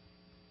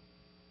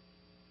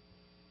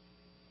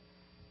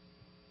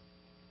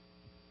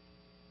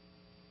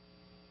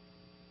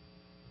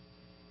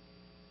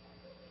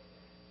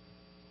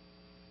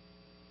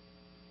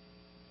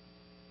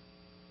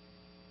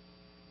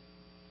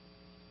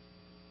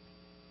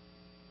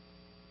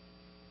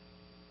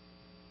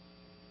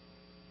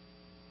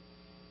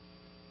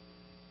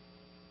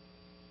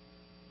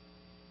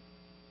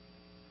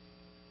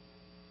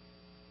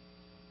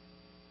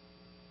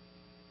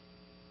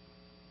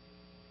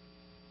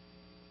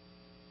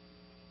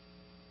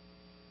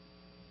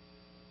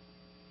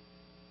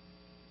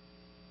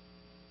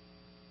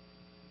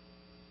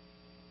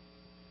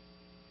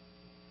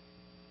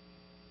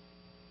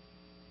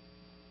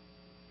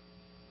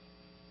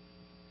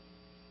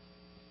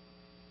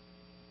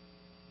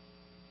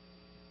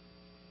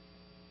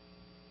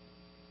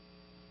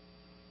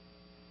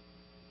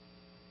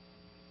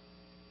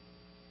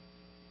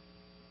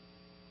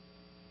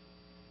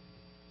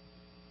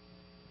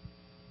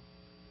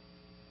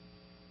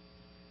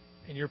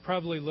 And you're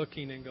probably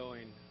looking and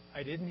going,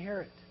 I didn't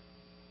hear it.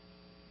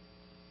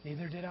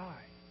 Neither did I.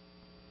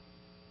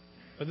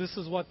 But this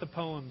is what the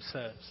poem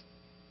says.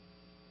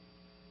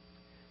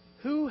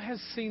 Who has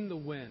seen the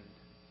wind?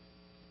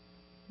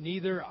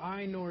 Neither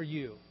I nor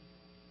you.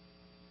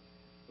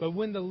 But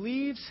when the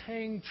leaves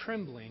hang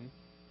trembling,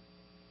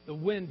 the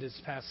wind is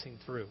passing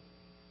through.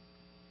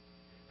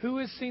 Who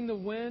has seen the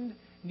wind?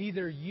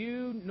 Neither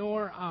you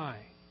nor I.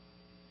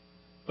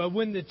 But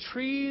when the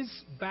trees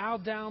bow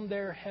down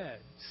their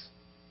heads,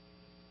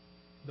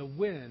 the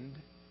wind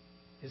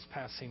is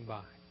passing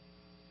by.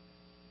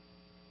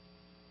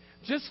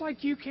 Just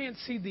like you can't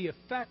see the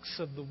effects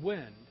of the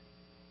wind,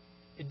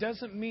 it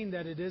doesn't mean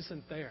that it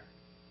isn't there.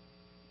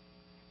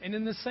 And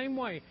in the same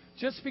way,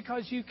 just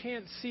because you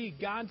can't see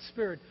God's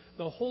Spirit,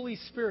 the Holy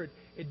Spirit,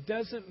 it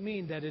doesn't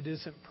mean that it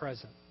isn't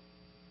present.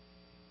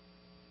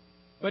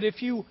 But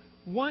if you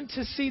want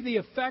to see the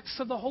effects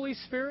of the Holy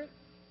Spirit,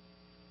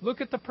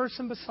 look at the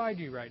person beside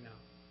you right now.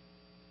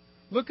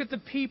 Look at the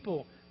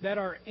people that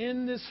are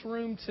in this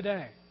room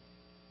today.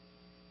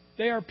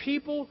 They are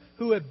people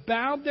who have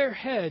bowed their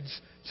heads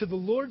to the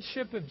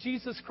Lordship of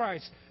Jesus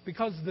Christ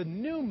because the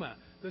pneuma,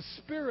 the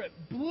Spirit,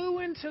 blew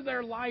into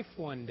their life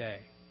one day.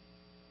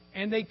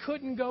 And they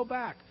couldn't go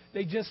back.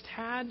 They just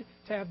had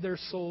to have their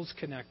souls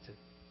connected.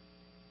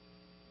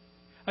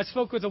 I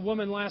spoke with a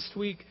woman last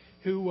week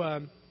who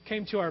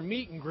came to our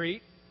meet and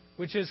greet,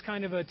 which is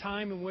kind of a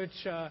time in which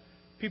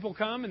people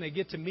come and they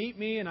get to meet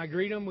me and I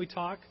greet them. We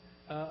talk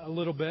a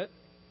little bit.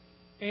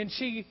 And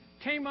she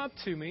came up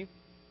to me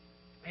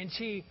and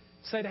she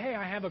said, hey,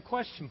 I have a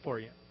question for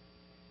you.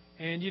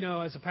 And,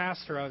 as a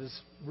pastor, I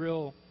was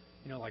real,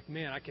 like,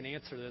 man, I can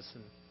answer this.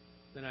 And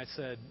then I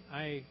said,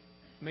 I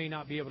may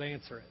not be able to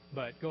answer it,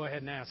 but go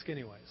ahead and ask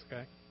anyways,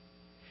 okay?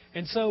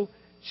 And so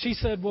she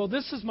said, well,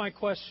 this is my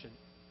question.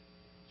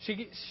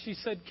 She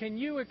said, can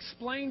you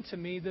explain to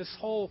me this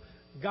whole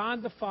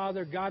God the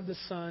Father, God the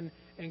Son,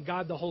 and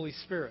God the Holy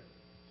Spirit?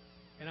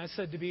 And I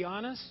said, to be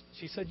honest,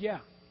 she said, yeah.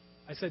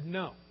 I said,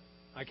 no,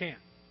 I can't.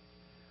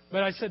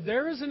 But I said,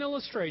 there is an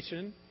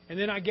illustration, and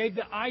then I gave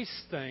the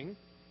ice thing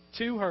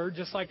to her,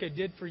 just like I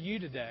did for you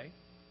today,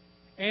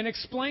 and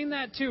explained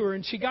that to her.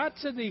 And she got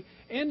to the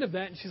end of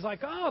that, and she's like,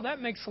 oh,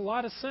 that makes a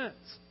lot of sense.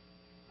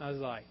 I was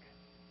like,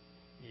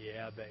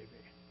 yeah, baby.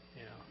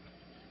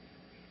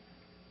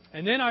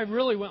 And then I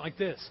really went like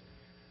this.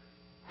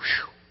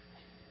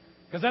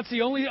 Because that's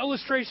the only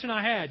illustration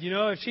I had.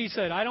 If she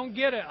said, I don't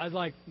get it, I was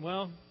like,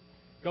 well,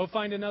 go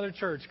find another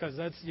church, because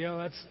that's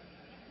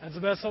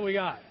the best that we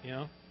got,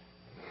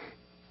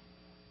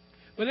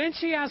 But then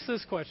she asked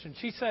this question.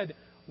 She said,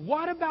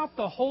 what about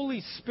the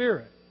Holy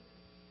Spirit?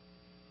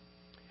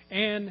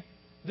 And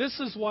this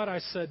is what I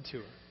said to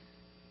her.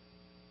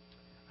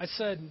 I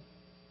said,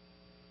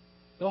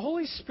 the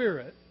Holy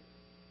Spirit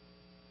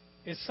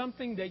is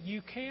something that you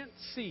can't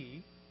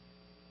see,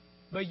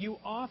 but you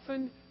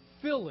often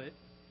feel it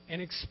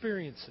and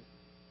experience it.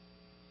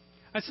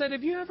 I said,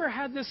 have you ever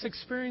had this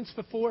experience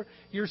before?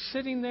 You're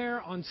sitting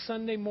there on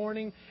Sunday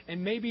morning,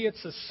 and maybe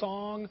it's a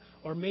song,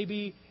 or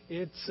maybe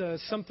it's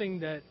something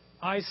that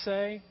I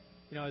say.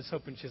 I was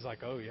hoping she's like,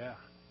 oh, yeah,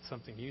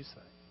 something you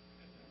say.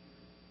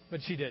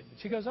 But she didn't.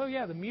 She goes, oh,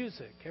 yeah, the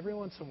music, every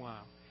once in a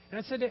while. And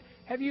I said,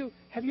 have you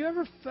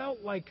ever felt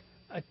like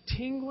a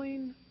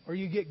tingling, or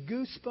you get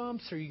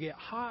goosebumps, or you get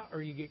hot,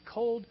 or you get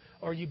cold,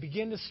 or you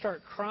begin to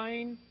start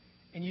crying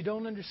And you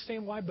don't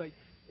understand why,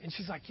 and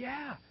she's like,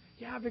 yeah,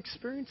 I've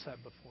experienced that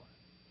before.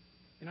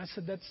 And I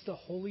said, that's the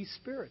Holy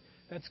Spirit.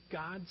 That's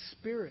God's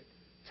Spirit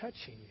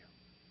touching you.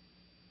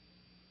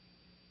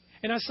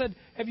 And I said,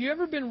 have you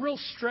ever been real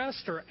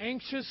stressed or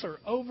anxious or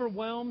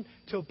overwhelmed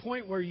to a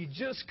point where you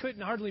just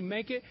couldn't hardly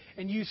make it,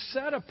 and you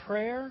said a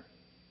prayer,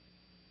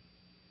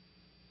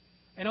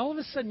 and all of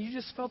a sudden you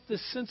just felt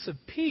this sense of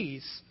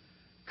peace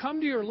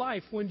come to your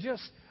life when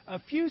just a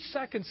few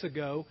seconds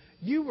ago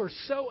you were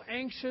so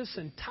anxious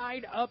and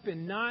tied up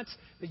in knots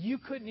that you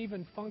couldn't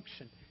even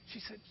function?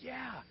 She said,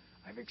 yeah,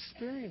 I've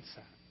experienced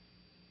that.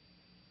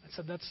 I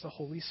said, that's the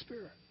Holy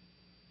Spirit.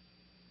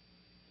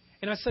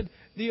 And I said,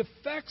 the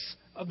effects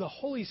of the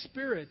Holy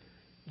Spirit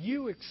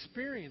you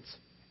experience,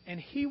 and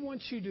He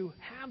wants you to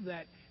have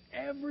that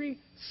every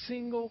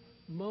single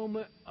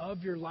moment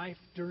of your life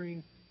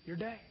during your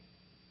day.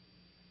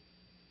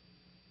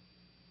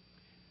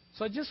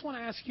 So I just want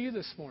to ask you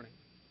this morning,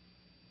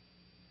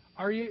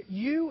 are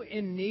you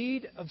in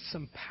need of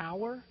some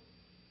power,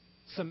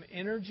 some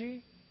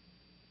energy,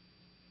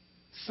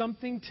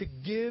 something to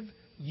give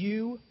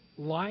you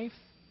life,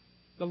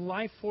 the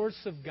life force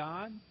of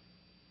God?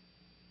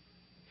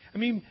 I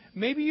mean,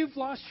 maybe you've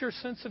lost your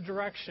sense of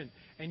direction,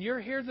 and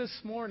you're here this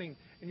morning,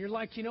 and you're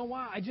like, you know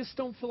what? I just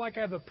don't feel like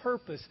I have a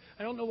purpose.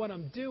 I don't know what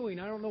I'm doing.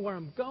 I don't know where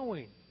I'm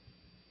going.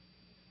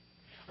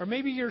 Or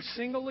maybe you're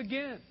single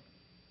again.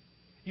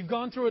 You've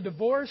gone through a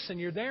divorce, and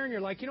you're there, and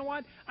you're like, you know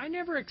what? I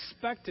never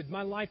expected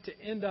my life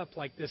to end up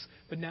like this,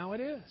 but now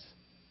it is.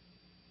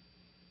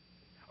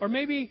 Or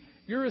maybe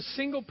you're a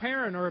single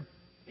parent or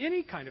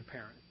any kind of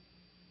parent.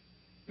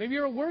 Maybe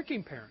you're a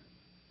working parent.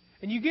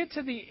 And you get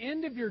to the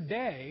end of your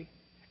day,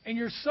 and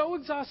you're so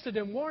exhausted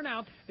and worn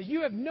out that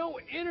you have no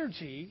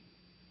energy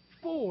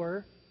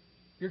for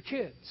your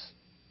kids.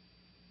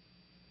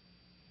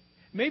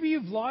 Maybe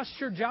you've lost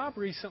your job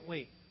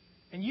recently,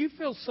 and you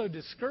feel so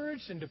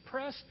discouraged and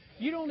depressed,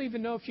 you don't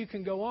even know if you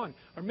can go on.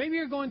 Or maybe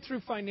you're going through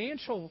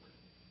financial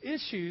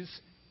issues,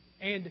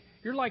 and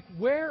you're like,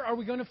 where are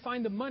we going to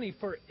find the money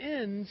for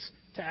ends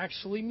to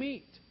actually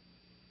meet?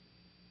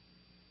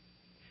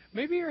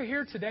 Maybe you're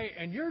here today,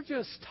 and you're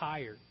just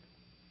tired.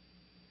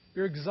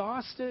 You're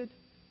exhausted.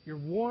 You're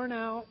worn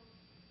out.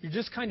 You're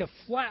just kind of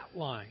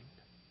flatlined.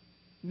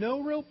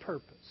 No real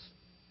purpose.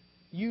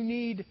 You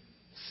need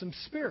some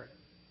spirit.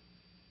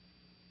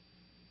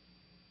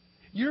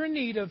 You're in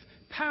need of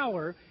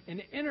power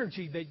and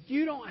energy that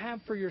you don't have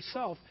for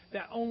yourself,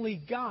 that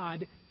only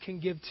God can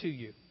give to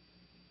you.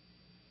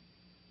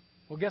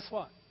 Well, guess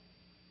what?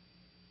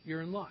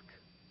 You're in luck.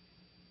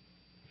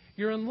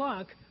 You're in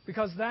luck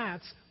because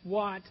that's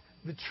what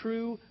the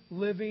true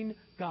living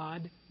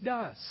God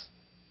does.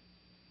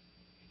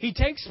 He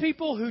takes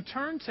people who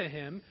turn to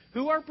Him,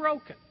 who are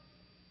broken.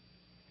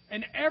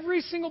 And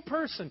every single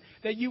person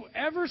that you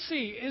ever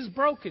see is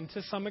broken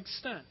to some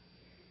extent.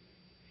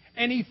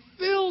 And He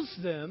fills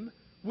them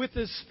with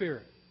His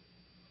Spirit.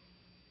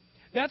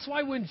 That's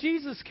why when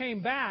Jesus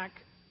came back,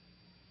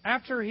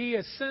 after He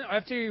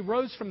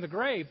rose from the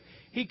grave,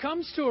 He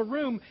comes to a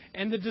room,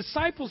 and the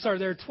disciples are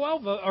there,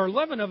 12 or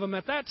 11 of them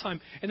at that time,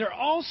 and they're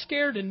all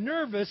scared and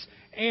nervous,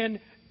 and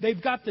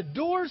they've got the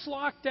doors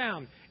locked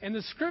down. And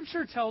the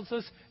Scripture tells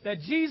us that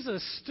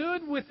Jesus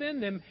stood within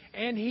them,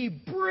 and He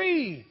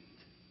breathed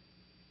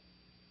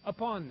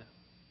upon them.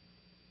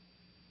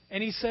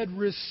 And He said,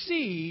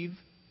 receive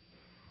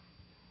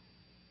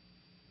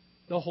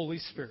the Holy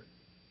Spirit.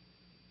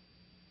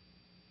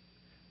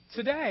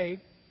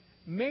 Today,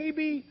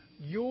 maybe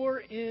you're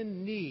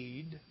in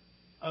need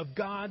of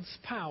God's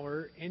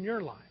power in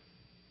your life.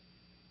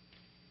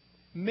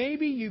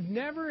 Maybe you've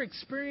never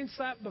experienced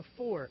that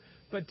before,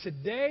 but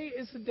today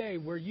is the day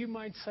where you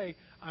might say,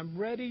 I'm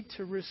ready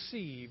to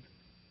receive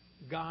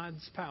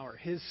God's power,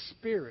 His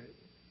Spirit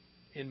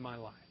in my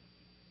life.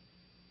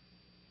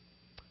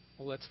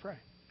 Well, let's pray.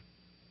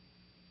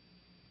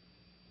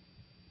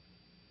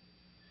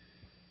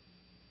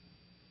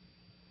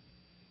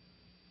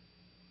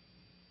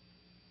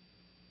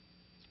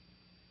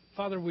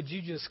 Father, would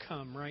you just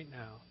come right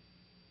now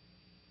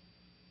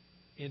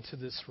into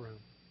this room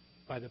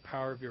by the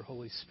power of your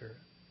Holy Spirit?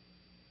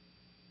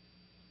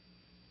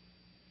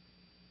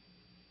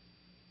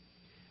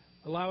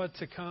 Allow it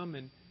to come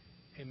and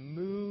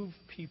move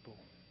people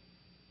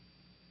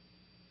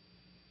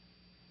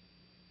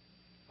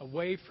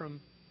away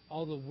from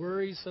all the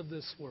worries of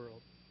this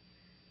world.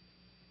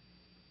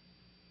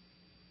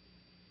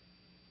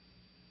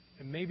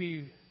 And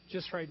maybe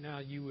just right now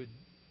you would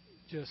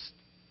just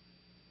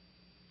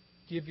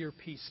give your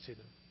peace to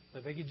them.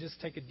 That they could just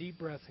take a deep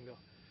breath and go,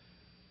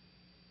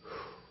 whew.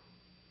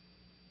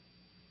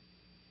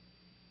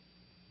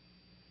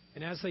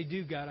 And as they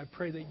do, God, I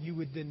pray that you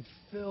would then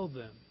fill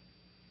them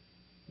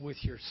with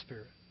your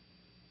Spirit.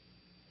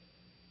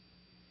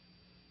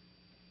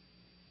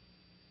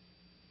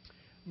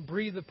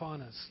 Breathe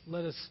upon us.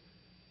 Let us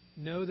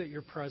know that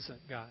you're present,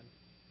 God,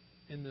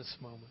 in this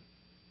moment.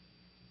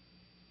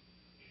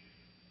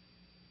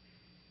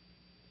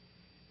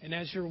 And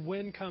as your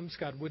wind comes,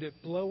 God, would it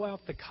blow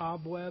out the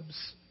cobwebs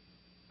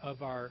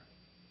of our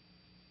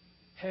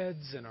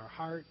heads and our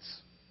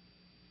hearts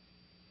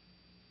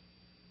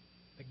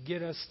that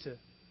get us to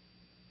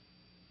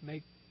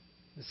make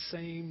the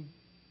same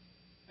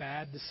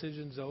bad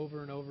decisions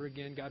over and over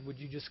again. God, would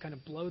you just kind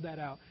of blow that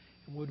out?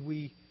 And would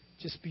we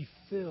just be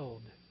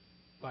filled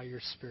by your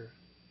Spirit?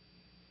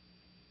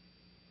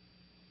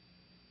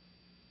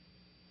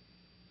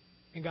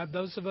 And God,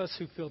 those of us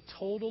who feel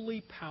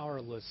totally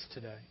powerless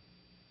today,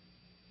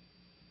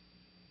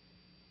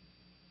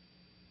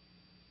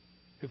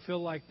 who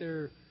feel like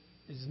there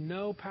is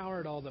no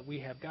power at all that we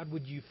have, God,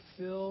 would you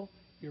fill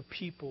your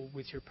people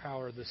with your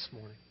power this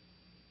morning?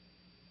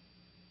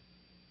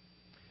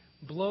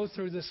 Blow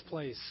through this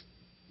place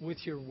with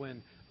your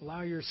wind.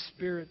 Allow your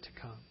Spirit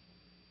to come.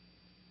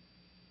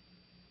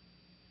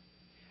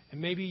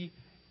 And maybe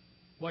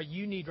what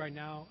you need right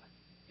now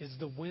is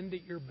the wind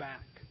at your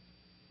back,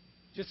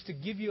 just to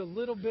give you a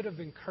little bit of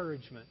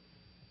encouragement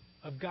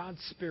of God's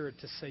Spirit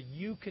to say,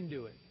 you can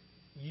do it.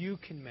 You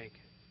can make it.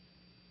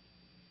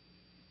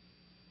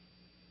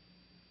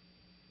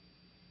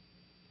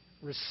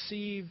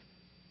 Receive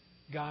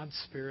God's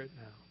Spirit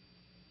now.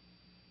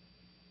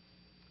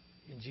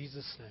 In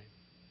Jesus'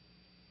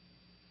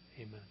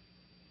 name, amen.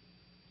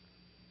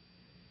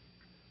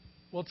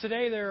 Well,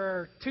 today there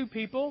are two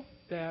people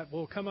that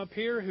will come up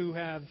here who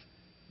have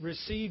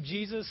received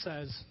Jesus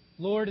as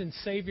Lord and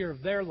Savior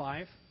of their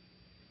life.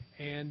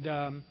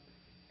 And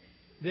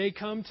they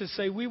come to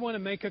say, we want to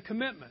make a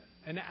commitment,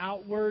 an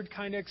outward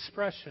kind of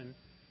expression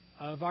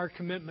of our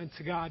commitment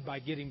to God by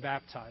getting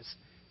baptized.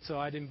 So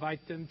I'd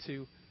invite them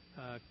to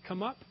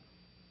come up.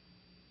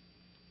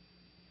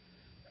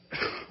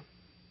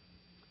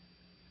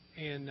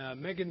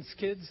 And Megan's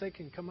kids, they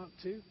can come up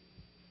too.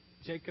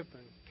 Jacob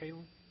and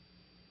Kaylin.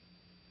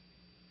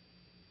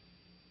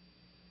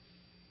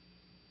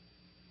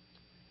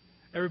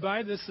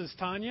 Everybody, this is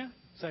Tanya.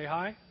 Say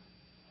hi.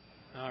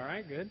 All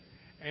right, good.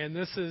 And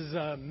this is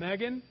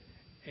Megan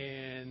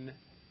and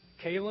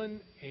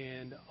Kaylin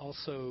and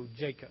also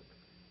Jacob.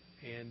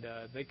 And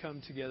they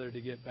come together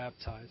to get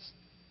baptized.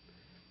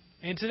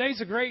 And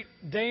today's a great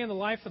day in the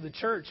life of the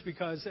church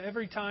because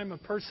every time a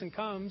person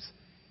comes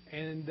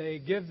and they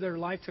give their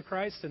life to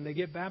Christ and they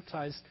get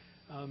baptized,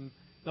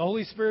 the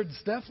Holy Spirit's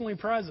definitely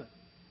present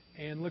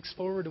and looks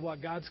forward to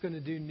what God's going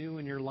to do new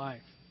in your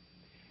life.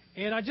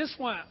 And I just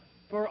want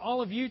for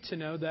all of you to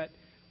know that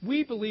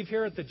we believe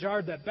here at the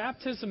Jar that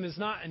baptism is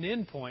not an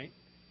end point.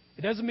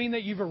 It doesn't mean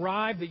that you've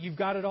arrived, that you've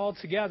got it all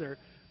together,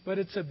 but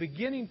it's a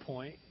beginning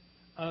point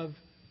of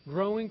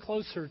growing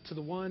closer to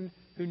the one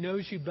who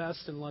knows you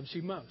best and loves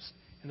you most,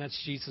 and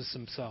that's Jesus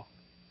himself.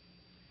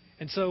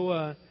 And so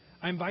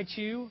I invite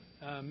you,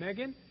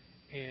 Megan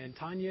and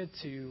Tanya,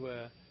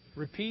 to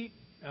repeat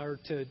or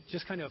to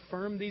just kind of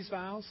affirm these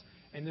vows,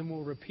 and then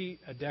we'll repeat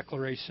a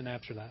declaration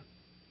after that.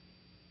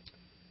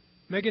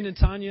 Megan and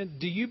Tanya,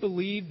 do you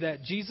believe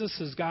that Jesus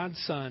is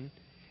God's Son,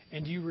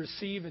 and do you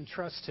receive and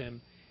trust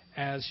Him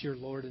as your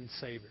Lord and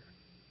Savior?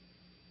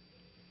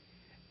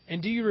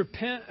 And do you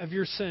repent of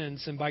your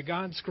sins and by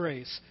God's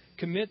grace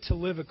commit to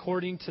live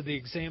according to the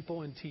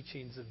example and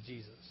teachings of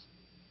Jesus?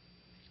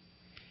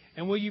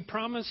 And will you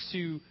promise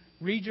to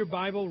read your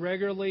Bible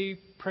regularly,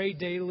 pray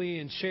daily,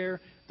 and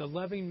share the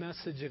loving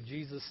message of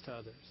Jesus to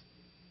others?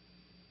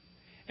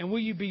 And will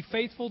you be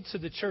faithful to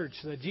the church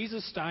that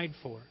Jesus died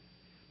for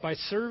by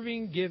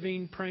serving,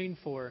 giving, praying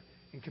for,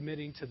 and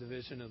committing to the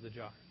vision of the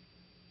Jar?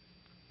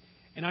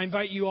 And I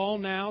invite you all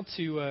now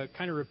to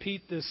kind of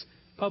repeat this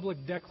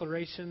public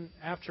declaration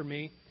after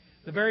me.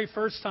 The very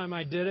first time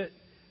I did it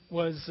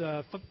was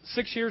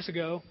 6 years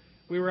ago.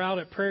 We were out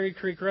at Prairie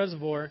Creek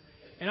Reservoir,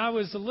 and I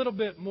was a little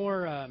bit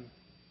more,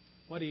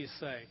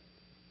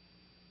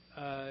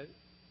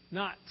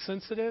 not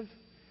sensitive.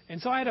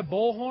 And so I had a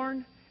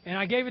bullhorn, and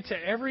I gave it to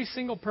every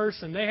single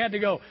person. They had to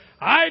go,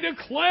 I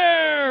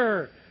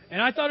declare!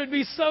 And I thought it'd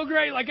be so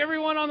great. Like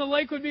everyone on the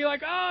lake would be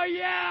like, oh,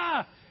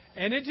 yeah.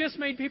 And it just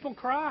made people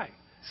cry.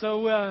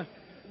 So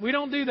we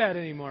don't do that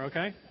anymore,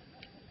 okay?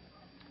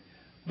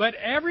 But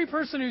every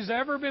person who's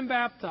ever been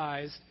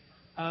baptized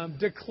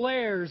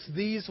declares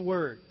these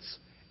words.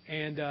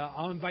 And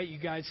I'll invite you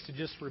guys to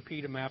just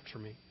repeat them after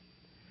me.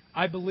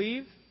 I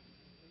believe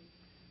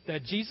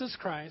that Jesus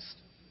Christ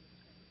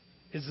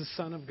is the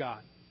Son of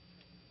God.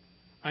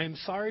 I am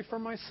sorry for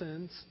my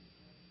sins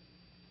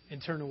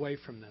and turn away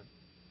from them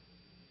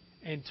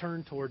and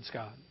turn towards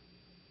God.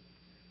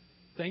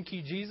 Thank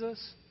you, Jesus,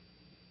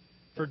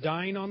 for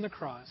dying on the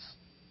cross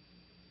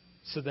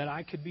so that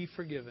I could be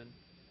forgiven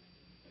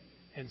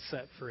and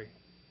set free.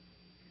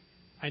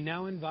 I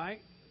now invite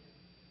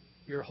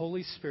your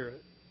Holy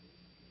Spirit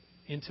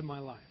into my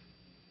life.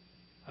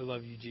 I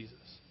love you, Jesus.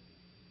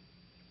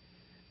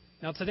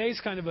 Now, today's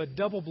kind of a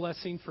double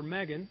blessing for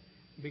Megan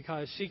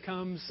because she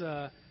comes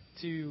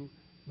to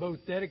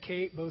both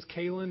dedicate both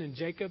Kaylin and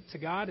Jacob to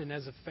God and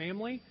as a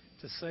family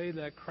to say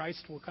that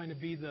Christ will kind of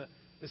be the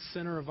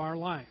center of our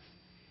life.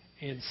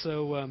 And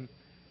so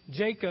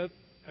Jacob,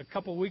 a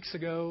couple weeks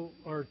ago,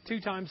 or 2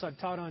 times I've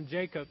taught on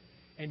Jacob,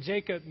 and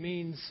Jacob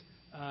means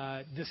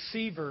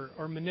deceiver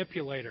or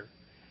manipulator.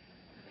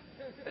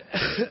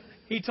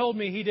 he told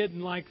me he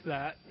didn't like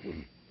that.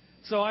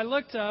 So I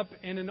looked up,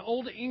 and an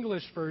Old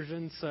English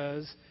version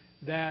says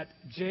that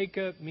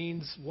Jacob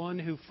means one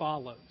who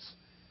follows.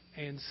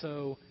 And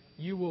so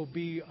you will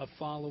be a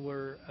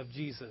follower of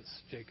Jesus,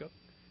 Jacob.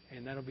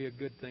 And that'll be a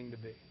good thing to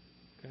be.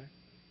 Okay?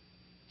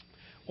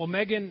 Well,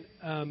 Megan,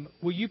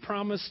 will you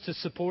promise to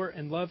support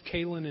and love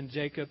Kaylin and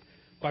Jacob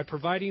by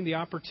providing the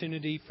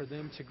opportunity for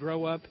them to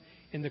grow up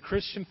in the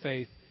Christian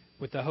faith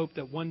with the hope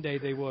that one day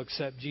they will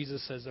accept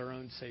Jesus as their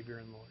own Savior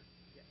and Lord?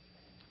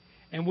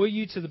 And will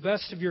you, to the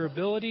best of your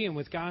ability and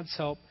with God's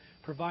help,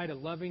 provide a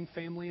loving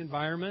family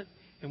environment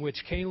in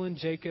which Kaylin and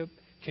Jacob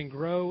can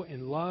grow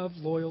in love,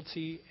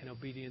 loyalty, and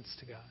obedience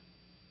to God?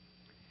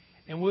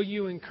 And will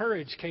you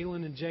encourage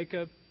Kaylin and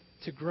Jacob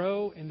to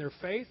grow in their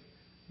faith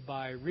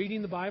by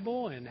reading the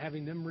Bible and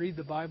having them read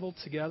the Bible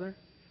together,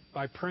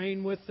 by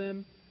praying with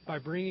them, by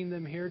bringing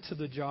them here to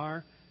the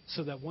jar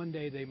so that one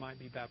day they might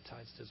be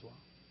baptized as well?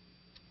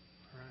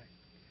 All right.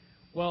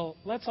 Well,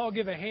 let's all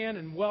give a hand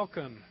and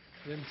welcome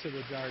them to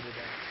the jar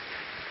today.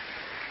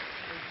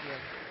 Thank you.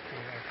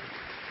 You're welcome.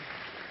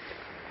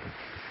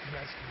 You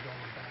guys can go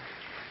on back.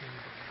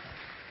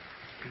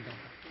 You can go back.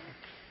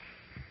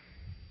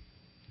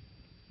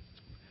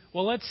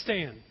 Well, let's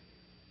stand.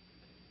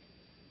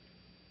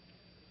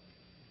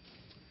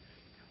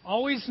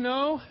 Always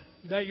know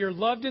that you're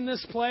loved in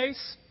this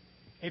place.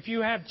 If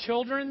you have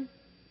children,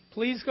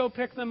 please go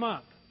pick them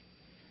up,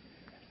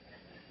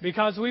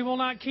 because we will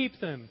not keep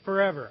them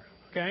forever,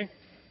 okay?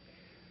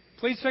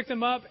 Please pick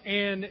them up,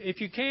 and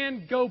if you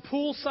can, go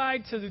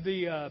poolside to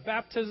the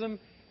baptism,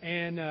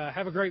 and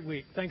have a great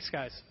week. Thanks,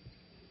 guys.